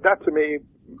 That to me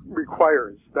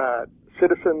requires that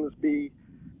citizens be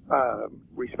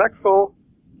respectful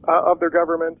of their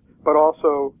government, but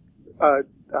also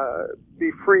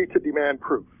be free to demand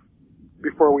proof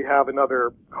before we have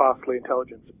another costly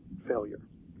intelligence failure.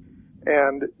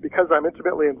 And because I'm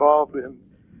intimately involved in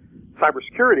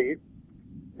cybersecurity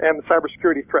and the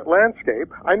cybersecurity threat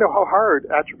landscape, I know how hard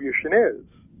attribution is.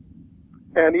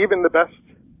 And even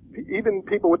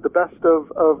people with the best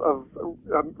of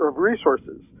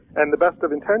resources and the best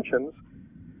of intentions,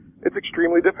 it's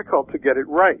extremely difficult to get it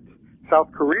right.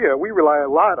 South Korea, we rely a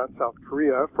lot on South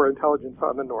Korea for intelligence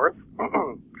on the North.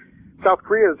 South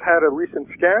Korea has had a recent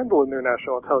scandal in their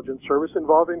National Intelligence Service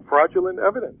involving fraudulent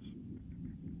evidence.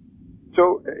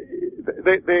 So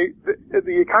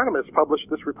the Economist published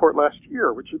this report last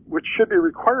year, which should be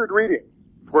required reading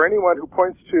for anyone who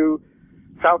points to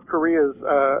South Korea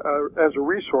as a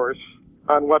resource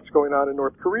on what's going on in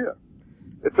North Korea.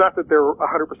 It's not that they're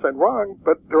 100% wrong,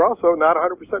 but they're also not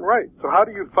 100% right. So how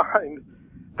do you find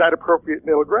that appropriate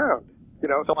middle ground?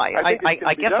 So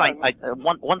I guess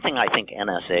one thing I think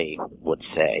NSA would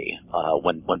say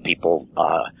when people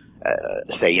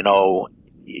say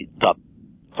the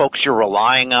folks you're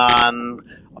relying on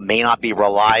may not be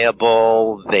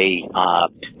reliable.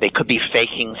 They could be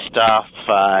faking stuff.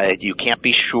 You can't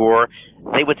be sure.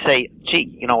 They would say,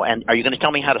 gee, and are you going to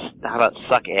tell me how to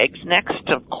suck eggs next?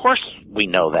 Of course we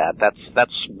know that.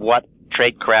 That's what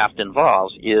tradecraft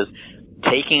involves, is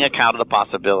taking account of the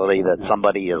possibility that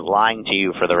somebody is lying to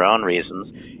you for their own reasons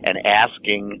and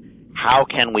asking, how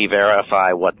can we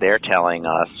verify what they're telling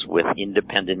us with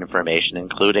independent information,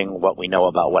 including what we know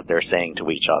about what they're saying to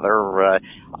each other,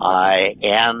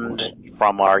 and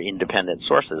from our independent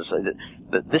sources?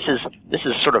 This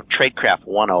is sort of tradecraft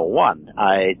 101,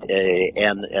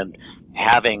 and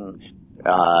having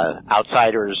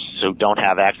outsiders who don't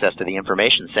have access to the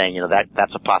information saying,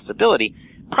 that's a possibility,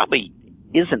 probably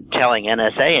isn't telling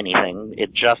NSA anything.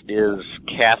 It just is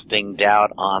casting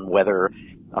doubt on whether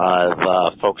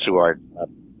the folks who are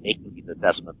making these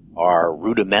assessments are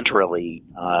rudimentarily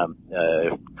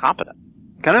competent.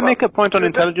 Can I make a point on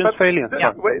intelligence failure?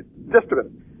 Wait, just a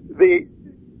minute.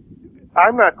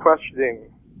 I'm not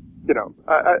questioning, as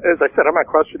I said, I'm not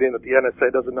questioning that the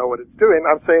NSA doesn't know what it's doing.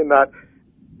 I'm saying that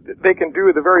they can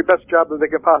do the very best job that they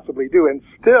can possibly do and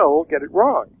still get it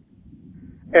wrong.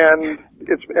 And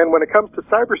when it comes to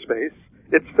cyberspace,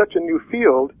 it's such a new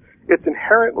field. It's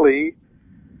inherently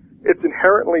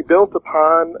built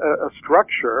upon a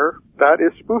structure that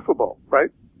is spoofable, right?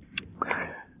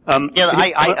 I'll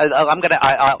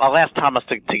ask Thomas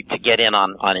to get in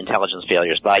on intelligence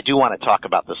failures, but I do want to talk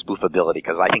about the spoofability,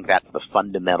 because I think that's the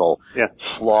fundamental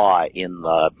flaw in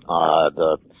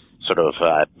the sort of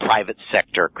private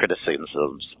sector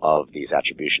criticisms of these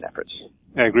attribution efforts.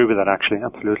 I agree with that, actually,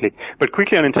 absolutely. But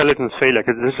quickly on intelligence failure,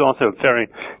 because this is also a very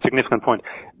significant point.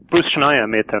 Bruce Schneier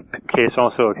made the case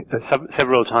also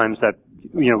several times that,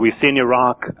 we've seen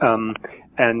Iraq,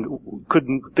 and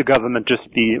couldn't the government just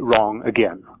be wrong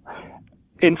again?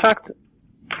 In fact,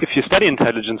 if you study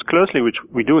intelligence closely, which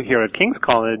we do here at King's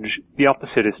College, the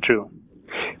opposite is true.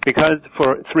 Because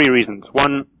for three reasons.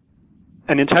 One,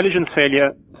 an intelligence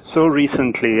failure so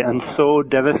recently and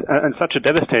and such a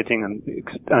devastating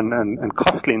and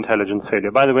costly intelligence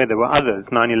failure. By the way, there were others.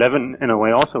 9/11 in a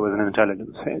way also was an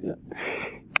intelligence failure.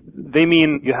 They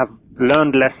mean you have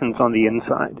learned lessons on the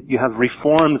inside. You have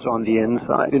reforms on the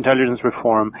inside, intelligence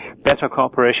reform, better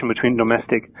cooperation between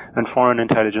domestic and foreign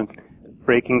intelligence,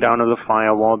 breaking down of the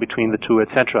firewall between the two,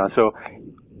 etc. So,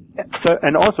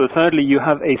 and also, thirdly, you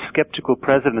have a skeptical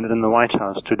president in the White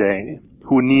House today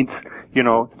who needs,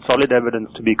 solid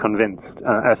evidence to be convinced,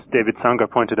 as David Sanger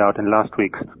pointed out in last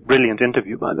week's brilliant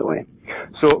interview, by the way.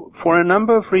 So, for a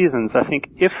number of reasons, I think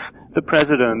if the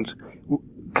president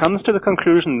comes to the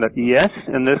conclusion that yes,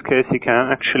 in this case he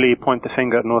can actually point the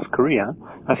finger at North Korea,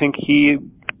 I think he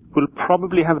will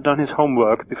probably have done his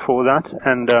homework before that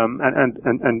and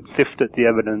sifted the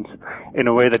evidence in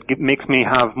a way that makes me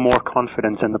have more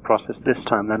confidence in the process this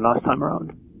time than last time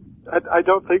around. I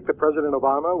don't think that President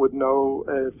Obama would know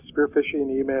a spear phishing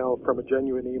email from a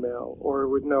genuine email, or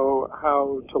would know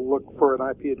how to look for an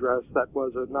IP address that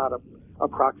was not a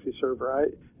proxy server.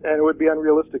 And it would be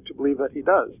unrealistic to believe that he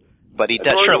does. But he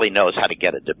surely knows how to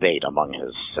get a debate among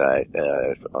his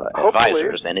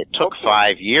advisors, and it took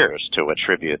 5 years to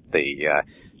attribute the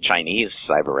Chinese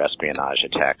cyber espionage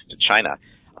attacks to China.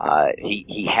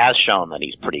 He has shown that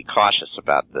he's pretty cautious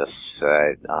about this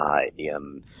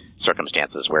in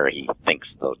circumstances where he thinks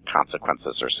the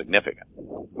consequences are significant.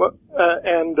 Well,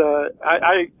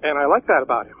 I like that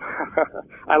about him.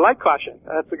 I like caution.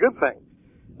 That's a good thing.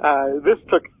 This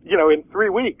took, in 3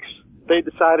 weeks. They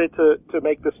decided to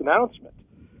make this announcement.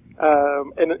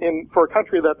 And for a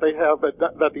country that they have,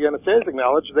 that the NSA has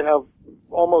acknowledged, they have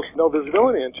almost no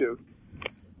visibility into.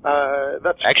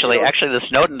 Actually, the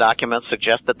Snowden documents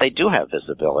suggest that they do have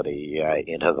visibility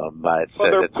into them.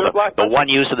 The one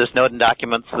use of the Snowden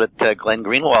documents that Glenn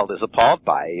Greenwald is appalled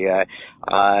by.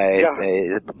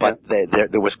 But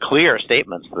there was clear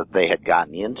statements that they had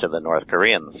gotten into the North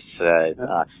Koreans,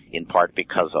 in part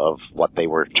because of what they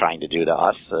were trying to do to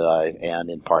us,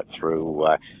 and in part through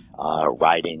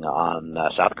riding on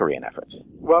South Korean efforts.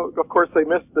 Well, of course, they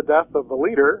missed the death of the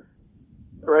leader.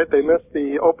 Right, they missed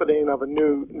the opening of a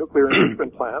new nuclear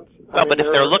enrichment plant. Well, but if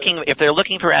they're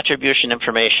looking for attribution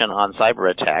information on cyber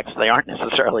attacks, they aren't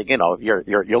necessarily, you're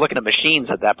looking at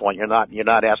machines at that point. You're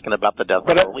not asking about the death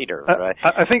of the leader. Right?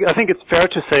 I think it's fair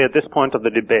to say at this point of the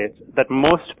debate that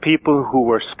most people who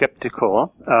were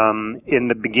skeptical in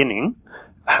the beginning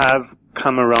have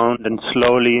come around and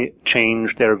slowly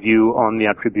changed their view on the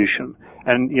attribution.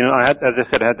 And, I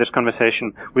had this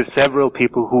conversation with several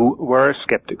people who were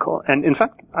skeptical. And in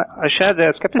fact, I share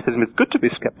their skepticism. It's good to be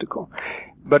skeptical.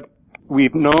 But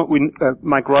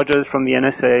Mike Rogers from the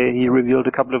NSA, he revealed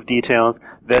a couple of details.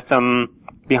 There's some,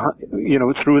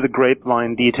 through the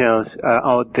grapevine details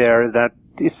out there that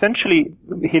essentially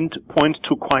point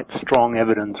to quite strong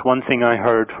evidence. One thing I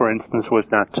heard, for instance, was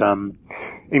that some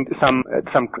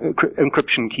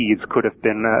encryption keys could have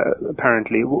been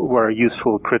apparently were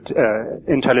useful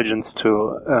intelligence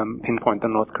to pinpoint the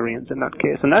North Koreans in that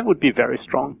case, and that would be very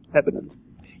strong evidence.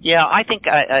 Yeah, I think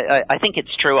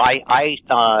it's true. I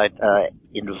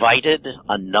invited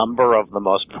a number of the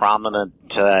most prominent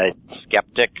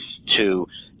skeptics to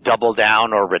double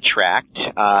down or retract.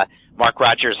 Mark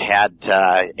Rogers had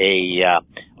a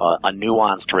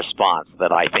nuanced response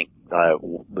that I think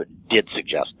did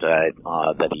suggest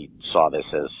that he saw this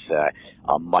as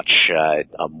a much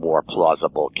more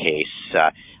plausible case.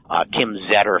 Kim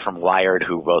Zetter from Wired,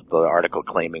 who wrote the article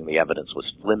claiming the evidence was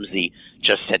flimsy,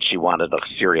 just said she wanted a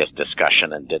serious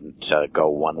discussion and didn't go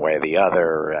one way or the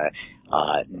other.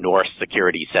 North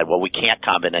Security said, well, we can't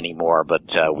comment anymore, but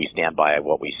we stand by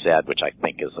what we said, which I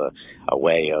think is a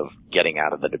way of getting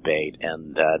out of the debate.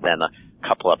 And then a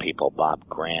couple of people, Bob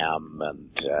Graham and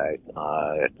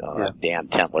Dan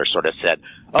Tentler, sort of said,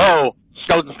 oh,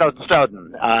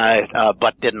 Snowden,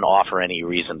 but didn't offer any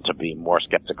reason to be more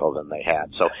skeptical than they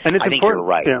had. So I think you're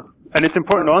right. Yeah. And it's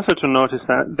important also to notice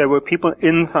that there were people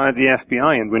inside the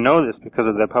FBI, and we know this because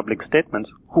of their public statements,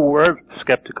 who were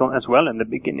skeptical as well in the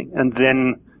beginning, and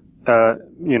then,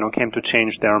 came to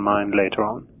change their mind later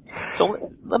on.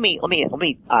 So let me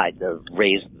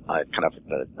raise kind of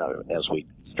as we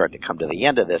start to come to the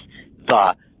end of this,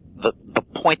 the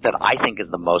point that I think is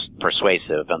the most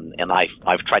persuasive, and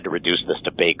I've tried to reduce this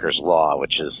to Baker's Law,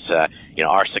 which is,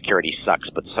 our security sucks,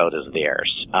 but so does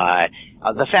theirs.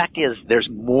 The fact is, there's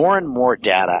more and more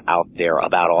data out there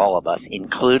about all of us,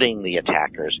 including the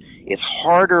attackers. It's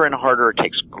harder and harder. It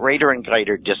takes greater and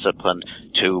greater discipline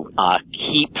to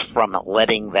keep from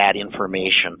letting that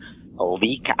information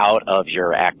leak out of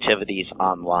your activities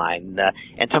online.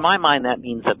 And to my mind, that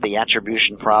means that the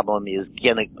attribution problem is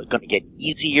going to get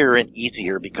easier and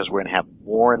easier because we're going to have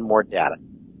more and more data.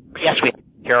 Yes, we have to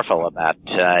be careful about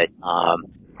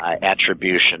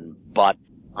attribution, but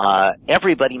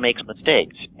everybody makes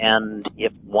mistakes. And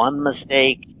if one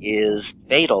mistake is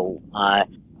fatal,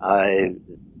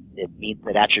 it means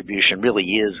that attribution really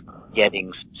is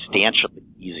getting substantially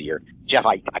easier. Jeff,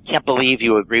 I can't believe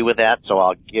you agree with that, so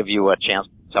I'll give you a chance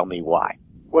to tell me why.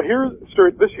 Well, here's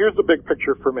the big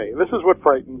picture for me. This is what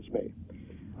frightens me.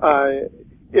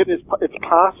 It's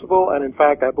possible, and in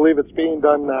fact, I believe it's being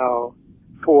done now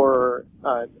for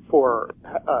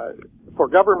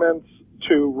governments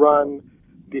to run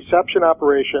deception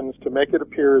operations to make it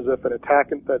appear as if an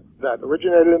attack that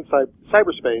originated in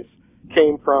cyberspace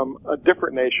came from a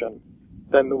different nation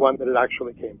than the one that it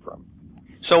actually came from.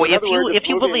 So if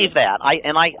you believe that,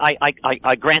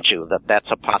 I grant you that that's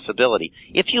a possibility.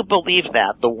 If you believe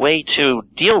that, the way to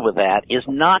deal with that is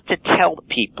not to tell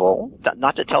people,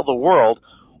 not to tell the world,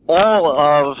 all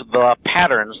of the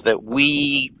patterns that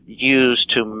we use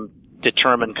to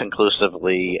determine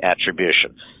conclusively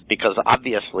attribution. Because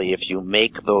obviously, if you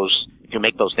make those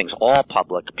things all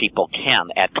public, people can,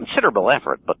 at considerable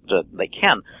effort, but they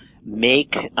can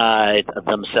make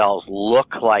themselves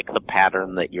look like the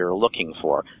pattern that you're looking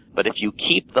for. But if you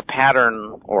keep the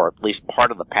pattern, or at least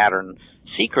part of the pattern,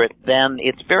 secret, then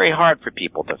it's very hard for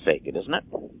people to fake it, isn't it?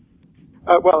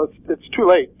 Well, it's too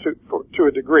late to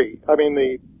a degree. I mean,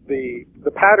 the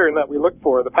pattern that we look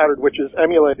for, the pattern which is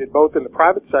emulated both in the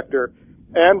private sector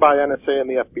and by NSA and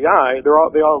the FBI,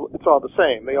 it's all the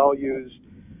same. They all use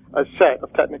a set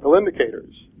of technical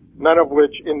indicators, none of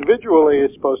which individually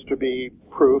is supposed to be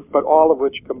proof, but all of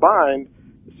which combined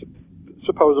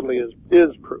supposedly is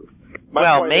proof.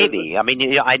 Well, maybe. I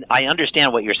mean, I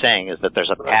understand what you're saying is that there's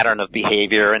a pattern of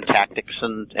behavior and tactics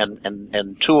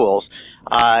and tools,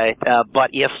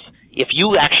 but if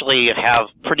you actually have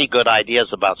pretty good ideas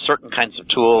about certain kinds of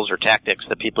tools or tactics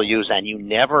that people use and you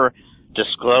never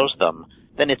disclose them,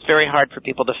 then it's very hard for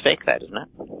people to fake that, isn't it?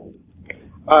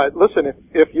 Listen,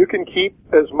 if you can keep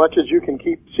as much as you can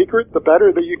keep secret, the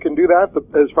better that you can do that.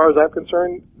 As far as I'm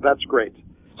concerned, that's great.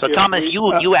 So, Thomas,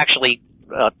 you actually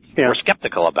were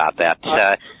skeptical about that.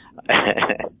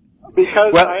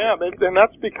 Because I am, and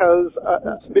that's because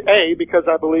because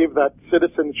I believe that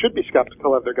citizens should be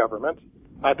skeptical of their government.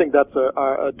 I think that's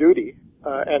a duty,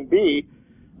 and B,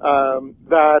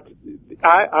 that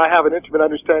I have an intimate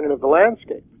understanding of the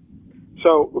landscape.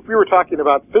 So if we were talking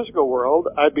about the physical world,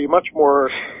 I'd be much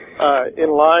more in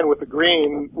line with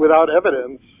agreeing without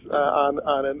evidence on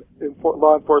an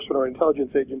law enforcement or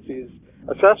intelligence agency's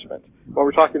assessment. When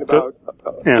we're talking about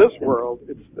this world,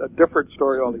 it's a different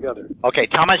story altogether. Okay,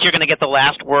 Thomas, you're going to get the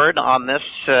last word on this,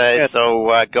 so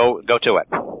go to it.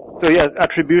 So yes,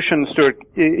 attribution, Stewart,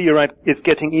 you're right, it's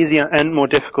getting easier and more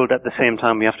difficult at the same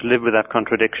time. We have to live with that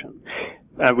contradiction.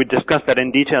 We discussed that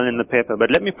in detail in the paper,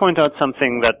 but let me point out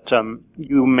something that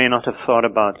you may not have thought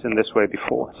about in this way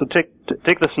before. So take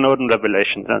the Snowden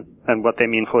revelations and what they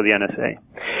mean for the NSA.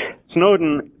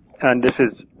 Snowden, and this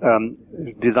is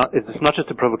it's not just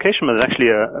a provocation, but there's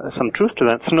actually some truth to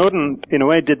that. Snowden, in a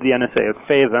way, did the NSA a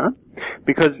favor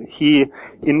because he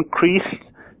increased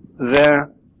their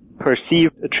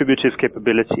perceived attributive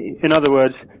capability. In other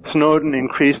words, Snowden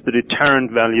increased the deterrent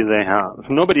value they have.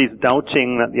 Nobody's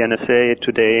doubting that the NSA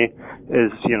today is,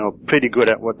 pretty good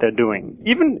at what they're doing.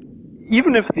 Even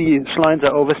if the slides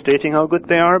are overstating how good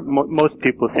they are, most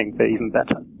people think they're even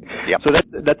better. Yep. So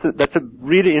that's a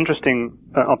really interesting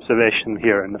observation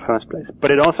here in the first place. But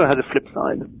it also has a flip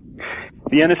side.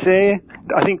 The NSA,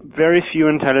 I think very few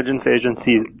intelligence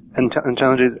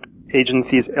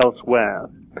agencies elsewhere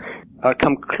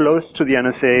come close to the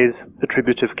NSA's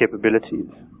attributive capabilities.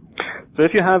 So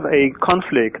if you have a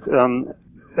conflict,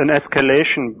 an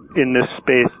escalation in this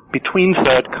space between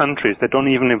third countries that don't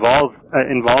even involve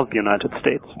the United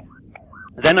States,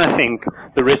 then I think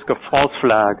the risk of false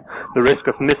flag, the risk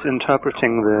of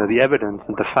misinterpreting the evidence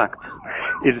and the facts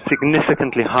is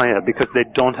significantly higher because they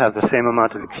don't have the same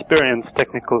amount of experience,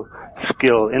 technical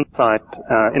skill, insight,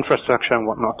 infrastructure, and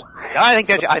whatnot. I think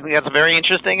that's very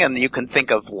interesting, and you can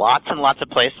think of lots and lots of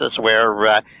places where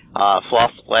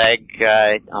false flag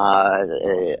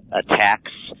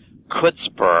attacks could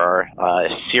spur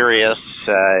serious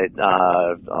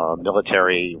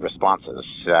military responses.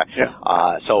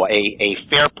 So a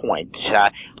fair point.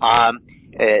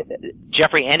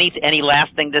 Jeffrey, any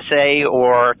last thing to say,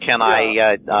 or can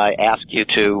I ask you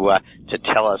to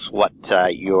tell us what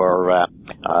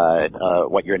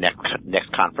your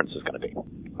next conference is going to be?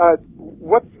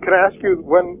 can I ask you,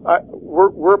 when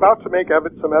we're about to make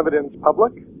some evidence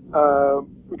public,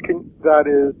 that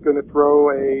is going to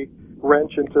throw a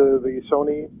wrench into the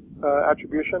Sony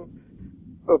attribution,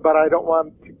 but I don't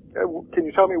want to, can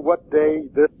you tell me what day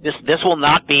this will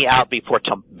not be out before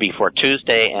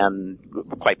Tuesday and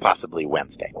quite possibly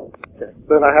Wednesday. Okay.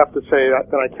 Then I have to say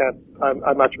that I can't.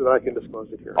 I'm not sure that I can disclose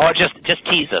it here. Or just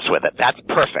tease us with it. That's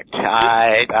perfect.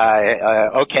 Okay.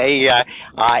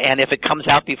 And if it comes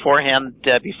out beforehand,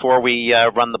 before we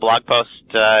run the blog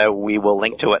post, we will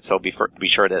link to it. So be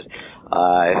sure to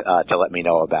let me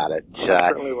know about it. I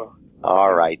certainly will.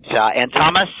 All right. And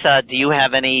Thomas, do you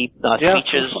have any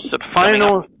speeches?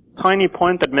 Final tiny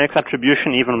point that makes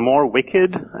attribution even more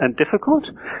wicked and difficult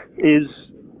is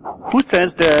who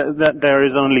says that there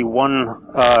is only one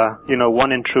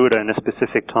intruder in a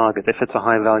specific target if it's a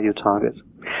high value target.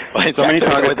 Well, so many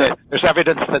targets. There's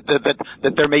evidence that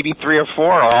there may be 3 or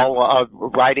 4 all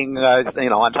riding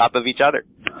on top of each other.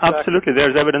 Absolutely,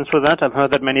 there's evidence for that. I've heard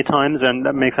that many times, and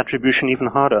that makes attribution even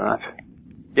harder.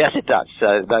 Yes, it does.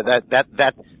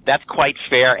 That's quite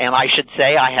fair. And I should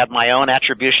say I had my own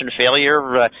attribution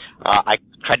failure. I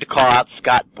tried to call out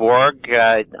Scott Borg,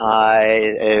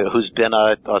 who's been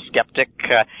a skeptic,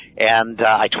 and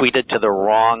I tweeted to the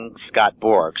wrong Scott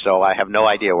Borg. So I have no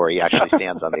idea where he actually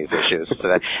stands on these issues.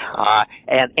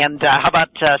 And how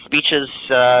about speeches,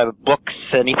 books,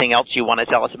 anything else you want to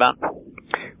tell us about?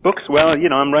 Books? Well,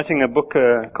 I'm writing a book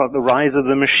called The Rise of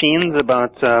the Machines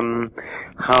about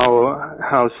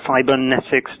how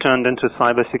cybernetics turned into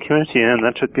cybersecurity, and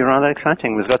that should be rather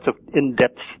exciting. There's lots of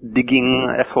in-depth digging,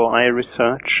 FOI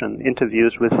research, and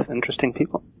interviews with interesting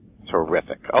people.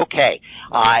 Terrific. Okay.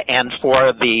 And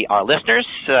for our listeners,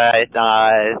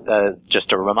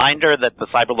 just a reminder that the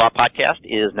Cyberlaw Podcast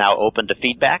is now open to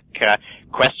feedback,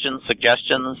 questions,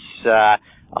 suggestions,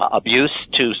 abuse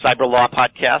to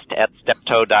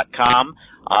cyberlawpodcast@steptoe.com,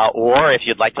 or if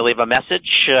you'd like to leave a message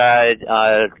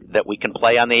that we can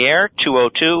play on the air,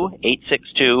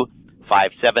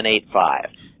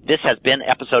 202-862-5785. This has been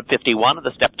episode 51 of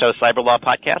the Steptoe Cyberlaw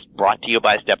Podcast, brought to you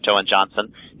by Steptoe &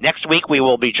 Johnson. Next week, we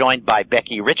will be joined by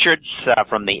Becky Richards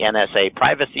from the NSA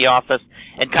Privacy Office.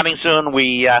 And coming soon,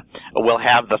 we will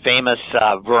have the famous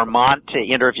Vermont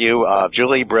interview of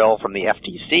Julie Brill from the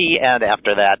FTC. And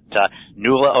after that,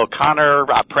 Nuala O'Connor,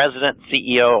 President,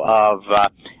 CEO of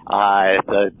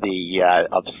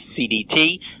of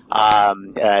CDT.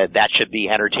 That should be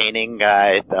entertaining.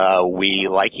 We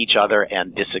like each other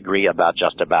and disagree about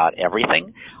just about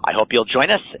everything. I hope you'll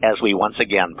join us as we once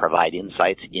again provide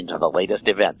insights into the latest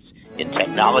events in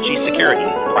technology, security,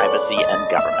 privacy, and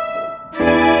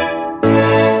government.